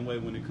the same way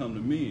when it comes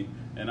to men.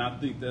 And I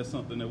think that's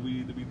something that we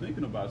need to be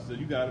thinking about. So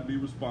you got to be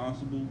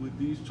responsible with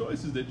these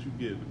choices that you're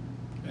given.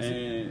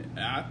 And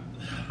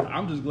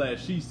I'm just glad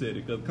she said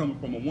it, because coming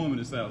from a woman,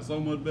 it sounds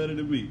so much better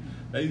than me.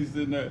 They used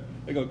to sit there,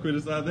 they going to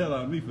criticize the hell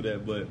out of me for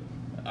that. But,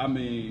 I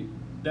mean,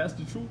 that's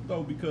the truth,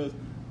 though, because,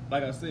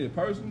 like I said,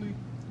 personally,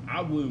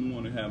 I wouldn't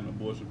want to have an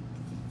abortion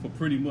for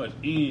pretty much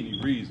any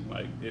reason.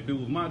 Like, if it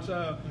was my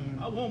child,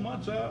 I want my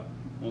child.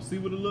 Want to see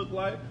what it look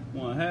like.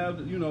 Want to have,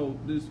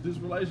 this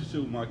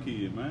relationship with my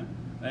kid, man.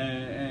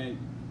 And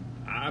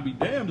I'd be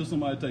damned if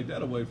somebody take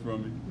that away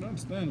from me.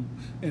 Understandable.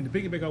 And to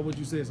piggyback on what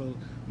you said, so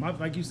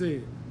like you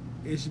said,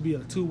 it should be a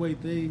two-way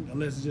thing,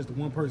 unless it's just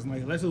one person.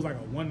 Like, unless it was like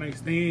a one-night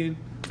stand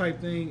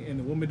type thing, and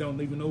the woman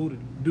don't even know who the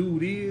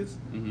dude is.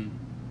 Mm-hmm.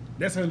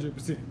 That's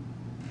 100%.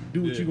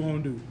 Do what you gonna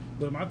do.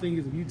 But my thing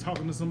is, if you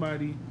talking to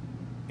somebody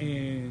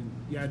and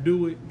y'all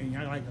do it, and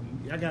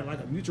y'all got like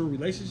a mutual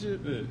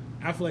relationship,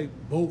 I feel like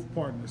both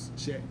partners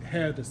should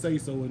have to say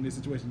so in this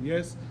situation.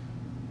 Yes.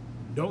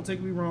 Don't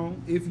take me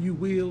wrong. If you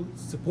will,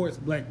 supports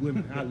black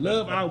women. I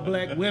love our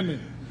black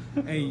women.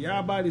 And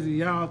y'all bodies are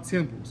y'all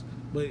temples.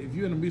 But if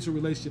you're in a mutual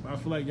relationship, I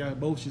feel like y'all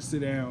both should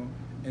sit down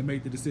and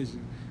make the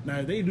decision.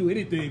 Now, if they do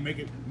anything,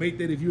 make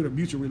that if you're in a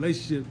mutual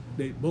relationship,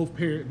 that both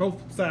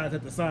sides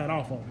have to sign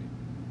off on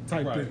it.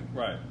 Type thing.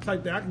 Right.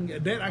 Type that I can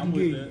get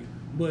you.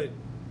 But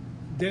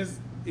that's,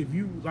 if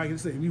you, like I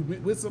said, if you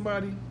with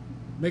somebody,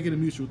 make it a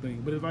mutual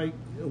thing. But if like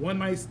a one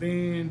night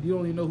stand, you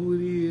don't even know who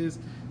it is,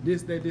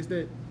 this,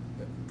 that.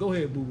 Go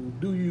ahead,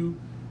 boo-boo.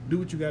 Do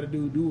what you got to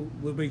do. Do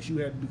what makes you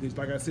happy. Because,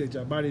 like I said,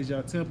 y'all body is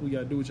y'all temple.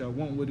 Y'all do what y'all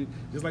want with it.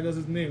 Just like us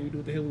as men, we do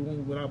what the hell we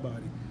want with our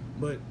body.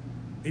 But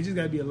it just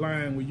got to be a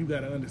line where you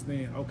got to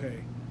understand,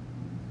 okay,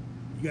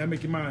 you got to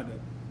make your mind up.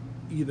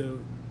 Either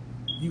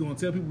you going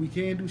to tell people we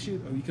can do shit,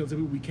 or you going to tell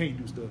people we can't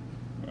do stuff.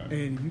 Right.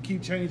 And if you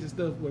keep changing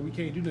stuff where we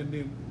can't do nothing,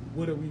 then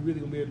what are we really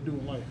going to be able to do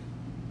in life?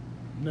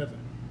 Nothing.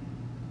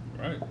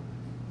 Right. So,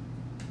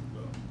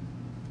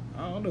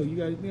 I don't know. You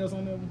got anything else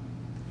on that one?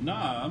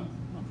 Nah, I'm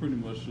pretty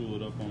much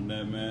shored up on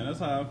that, man. That's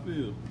how I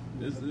feel.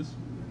 That's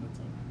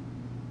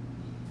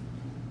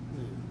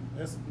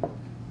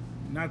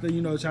not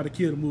that try to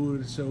kill the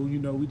mood of the show.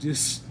 We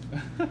just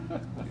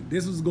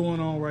this was going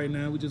on right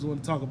now. We just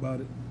want to talk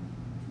about it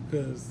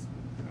because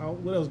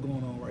what else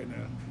going on right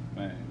now?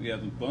 Man, we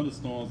have some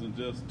thunderstorms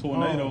and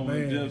tornado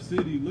in Jeff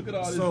City. Look at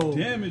all this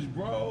damage,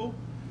 bro.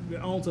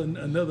 On to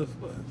another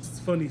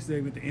funny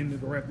segment at the end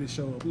to wrap this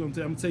show up. I'm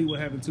gonna tell you what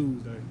happened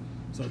Tuesday.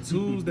 So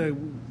Tuesday,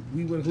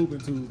 we went hooping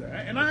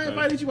Tuesday. And I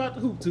invited you out to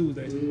hoop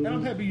Tuesday. And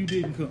I'm happy you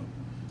didn't come.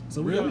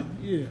 So really?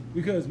 Yeah,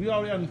 because we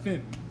already out in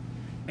Fenton.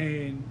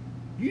 And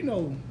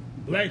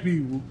black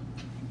people,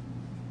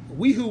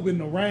 we hoop in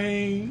the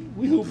rain,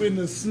 we hoop in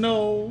the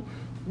snow,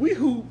 we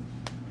hoop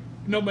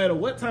no matter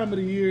what time of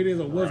the year it is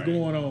or what's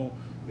going on.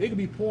 It could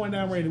be pouring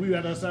down rain and we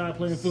out outside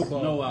playing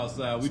football. Snow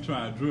outside, we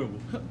trying to dribble.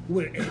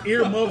 With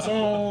earmuffs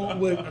on,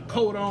 with a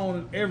coat on,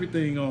 and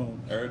everything on.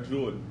 Air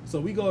Jordan. So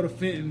we go to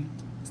Fenton,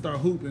 start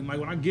hooping. Like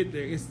when I get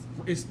there,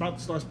 it's about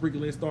to start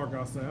sprinkling. It's dark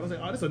outside. I was like,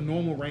 oh, this is a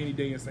normal rainy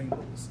day in St.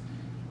 Louis.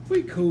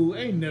 We cool.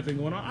 Ain't nothing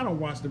going on. I don't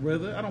watch the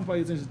weather. I don't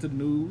pay attention to the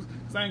news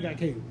because I ain't got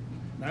cable.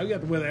 Now we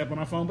got the weather app on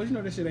our phone, but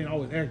that shit ain't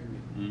always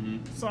accurate.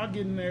 Mm-hmm. So I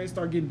get in there. It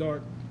start getting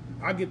dark.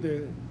 I get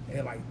there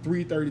at like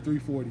 3:30,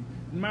 3:40.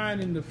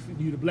 Mine and the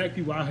black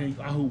people I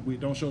hoop with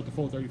don't show up to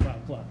 4:30,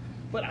 5 o'clock.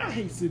 But I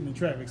hate sitting in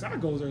traffic, so I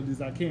go as early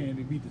as I can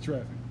to beat the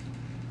traffic.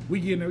 We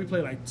get in there, we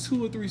play like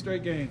 2 or 3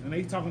 straight games, and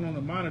they talking on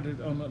the monitor,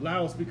 on the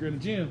loudspeaker in the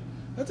gym.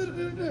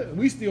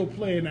 We still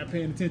playing, not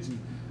paying attention.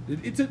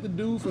 It took the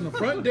dude from the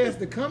front desk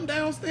to come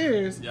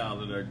downstairs.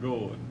 Y'all are there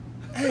going.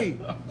 Hey,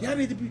 y'all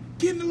need to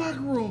get in the locker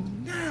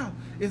room now.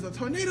 It's a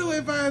tornado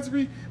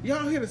advisory.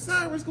 Y'all hear the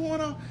sirens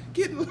going on.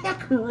 Get in the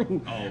locker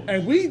room. Oh.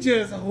 And we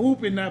just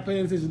hooping, not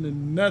paying attention to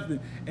nothing.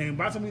 And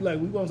by the time we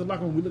go into the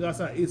locker room, we look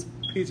outside. It's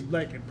pitch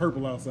black and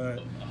purple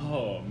outside.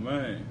 Oh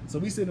man. So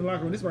we sit in the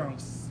locker room.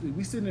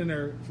 We sitting in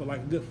there for like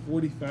a good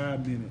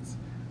 45 minutes.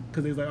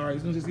 Because they was like, all right,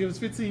 he's going to just give us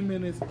 15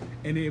 minutes.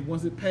 And then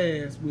once it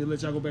passed, we'll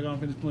let y'all go back out and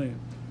finish playing.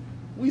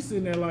 We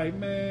sitting there like,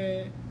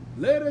 man,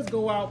 let us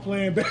go out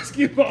playing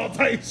basketball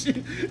type shit.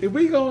 If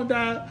we gonna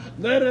die,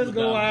 let us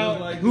go out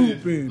like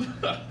hooping.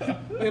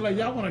 They like,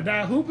 y'all want to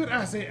die hooping?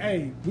 I said,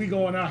 hey, we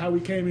going out how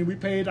we came in. We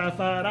paid our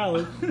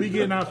 $5. We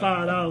getting our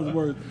 $5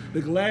 worth. The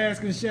glass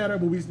can shatter,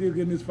 but we still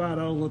getting this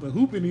 $5 worth of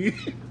hooping in.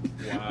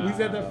 Wow. We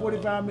sat there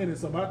 45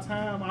 minutes. So by the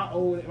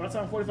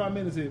time 45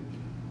 minutes hit,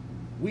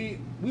 we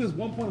was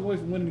 1 point away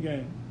from winning the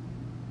game.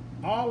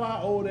 All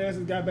our old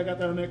asses got back out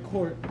there on that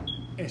court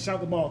and shot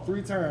the ball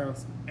 3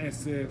 times and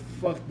said,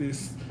 fuck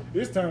this.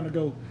 It's time to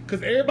go.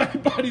 Because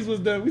everybody's bodies was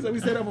done. We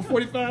sat up for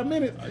 45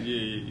 minutes.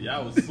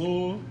 Y'all was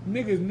sore.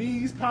 Niggas'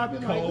 knees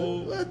popping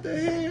Cold. like, what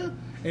the hell?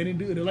 And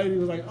then the lady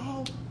was like,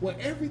 oh, well,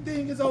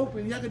 everything is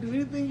open. Y'all can do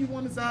anything you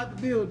want inside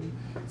the building.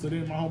 So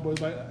then my homeboy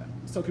was like,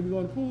 so can we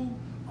go in the pool?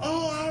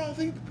 Oh, I don't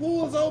think the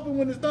pool is open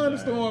when it's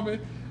thunderstorming.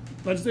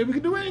 Like I said, we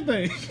can do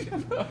anything.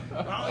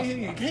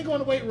 You can't go in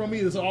the weight room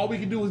either, so all we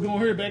can do is go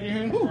here, back in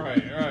here and hoop.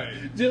 Right.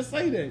 Just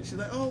say that. She's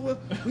like, oh, well,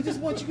 we just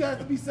want you guys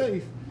to be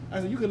safe.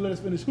 I said, you could let us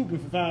finish hooping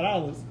for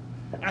 $5.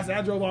 I said,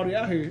 I drove all the way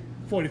out here,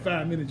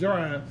 45-minute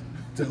drive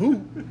to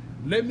hoop.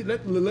 Let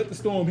the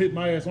storm hit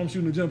my ass while I'm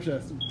shooting the jump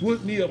shots.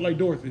 Put me up like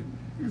Dorothy.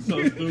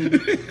 So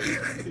stupid.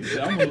 He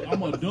said,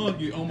 I'm a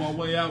donkey on my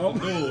way out the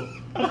door.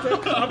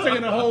 I'm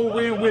taking the whole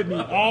rim with me.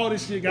 All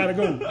this shit gotta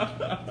go.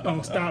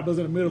 Don't stop us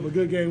in the middle of a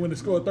good game when the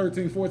score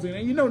 13-14.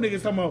 And you know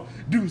niggas talking about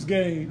deuce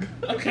game.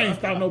 I can't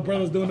stop no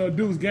brothers doing no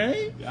deuce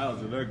game. I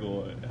was in there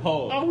going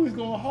hard. I was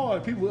going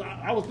hard.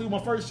 I was through my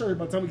first shirt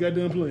by the time we got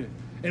done playing.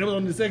 And it was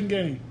on the second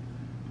game.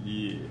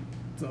 Yeah.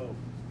 So,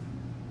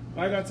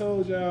 like I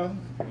told y'all,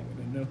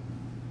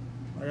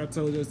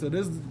 so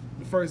this is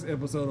the first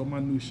episode of my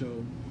new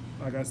show.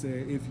 Like I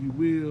said, if you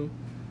will,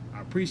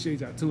 I appreciate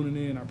y'all tuning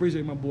in. I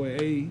appreciate my boy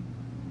A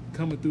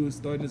coming through and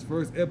starting this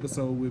first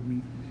episode with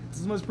me.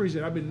 It's much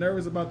appreciated. I've been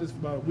nervous about this for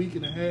about a week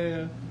and a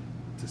half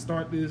to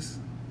start this.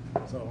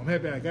 So I'm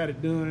happy I got it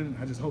done.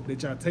 I just hope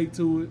that y'all take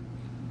to it.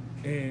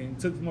 And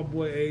took from my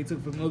boy A,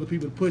 took from other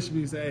people to push me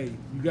and say, hey,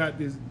 you got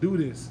this, do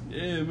this.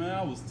 Yeah, man,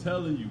 I was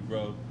telling you,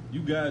 bro, you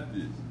got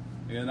this.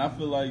 And I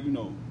feel like,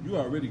 you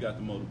already got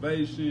the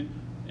motivation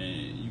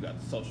and you got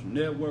the social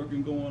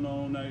networking going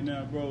on right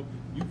now, bro.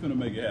 You finna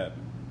make it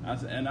happen.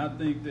 And I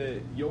think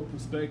that your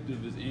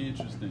perspective is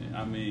interesting.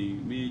 I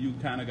mean, me and you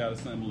kind of got a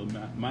similar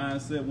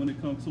mindset when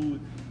it comes to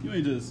it. You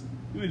ain't just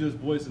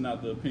voicing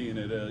out the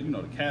opinion that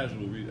the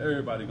casual reader.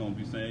 Everybody gonna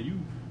be saying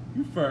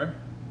you fair.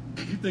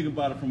 You think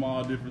about it from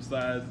all different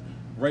sides,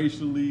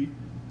 racially,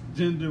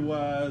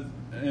 gender-wise,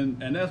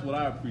 and that's what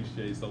I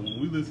appreciate. So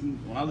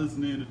when I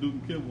listen in to Duke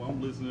and Kibble,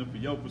 I'm listening for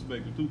your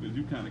perspective too, because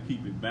you kind of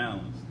keep it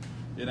balanced.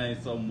 It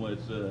ain't so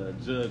much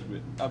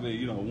judgment. I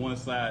mean,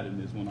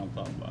 one-sidedness when I'm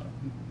talking about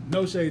it.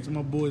 No shade to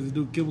my boys that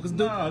Duke Kibble, because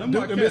Duke them and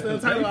Mr.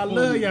 Title, I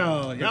love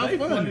y'all. Y'all they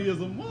funny. funny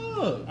as a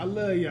mug. I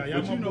love y'all.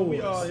 Y'all But my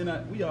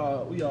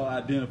boys. we all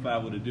identify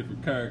with a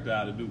different character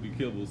out of Duke and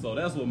Kibble, so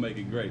that's what make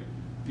it great.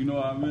 You know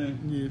what I mean?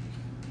 Yeah.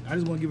 I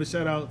just want to give a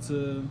shout out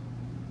to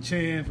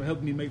Chan for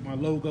helping me make my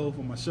logo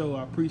for my show.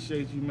 I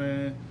appreciate you,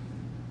 man.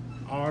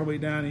 All the way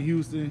down in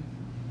Houston.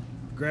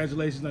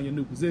 Congratulations on your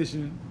new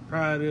position.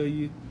 Proud of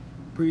you.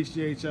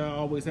 Appreciate y'all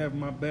always having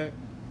my back.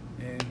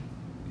 And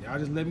y'all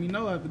just let me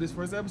know after this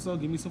first episode.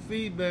 Give me some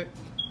feedback.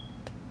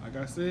 Like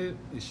I said,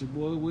 it's your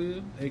boy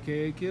Will,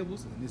 a.k.a.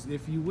 Kibbles, and it's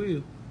If You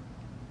Will.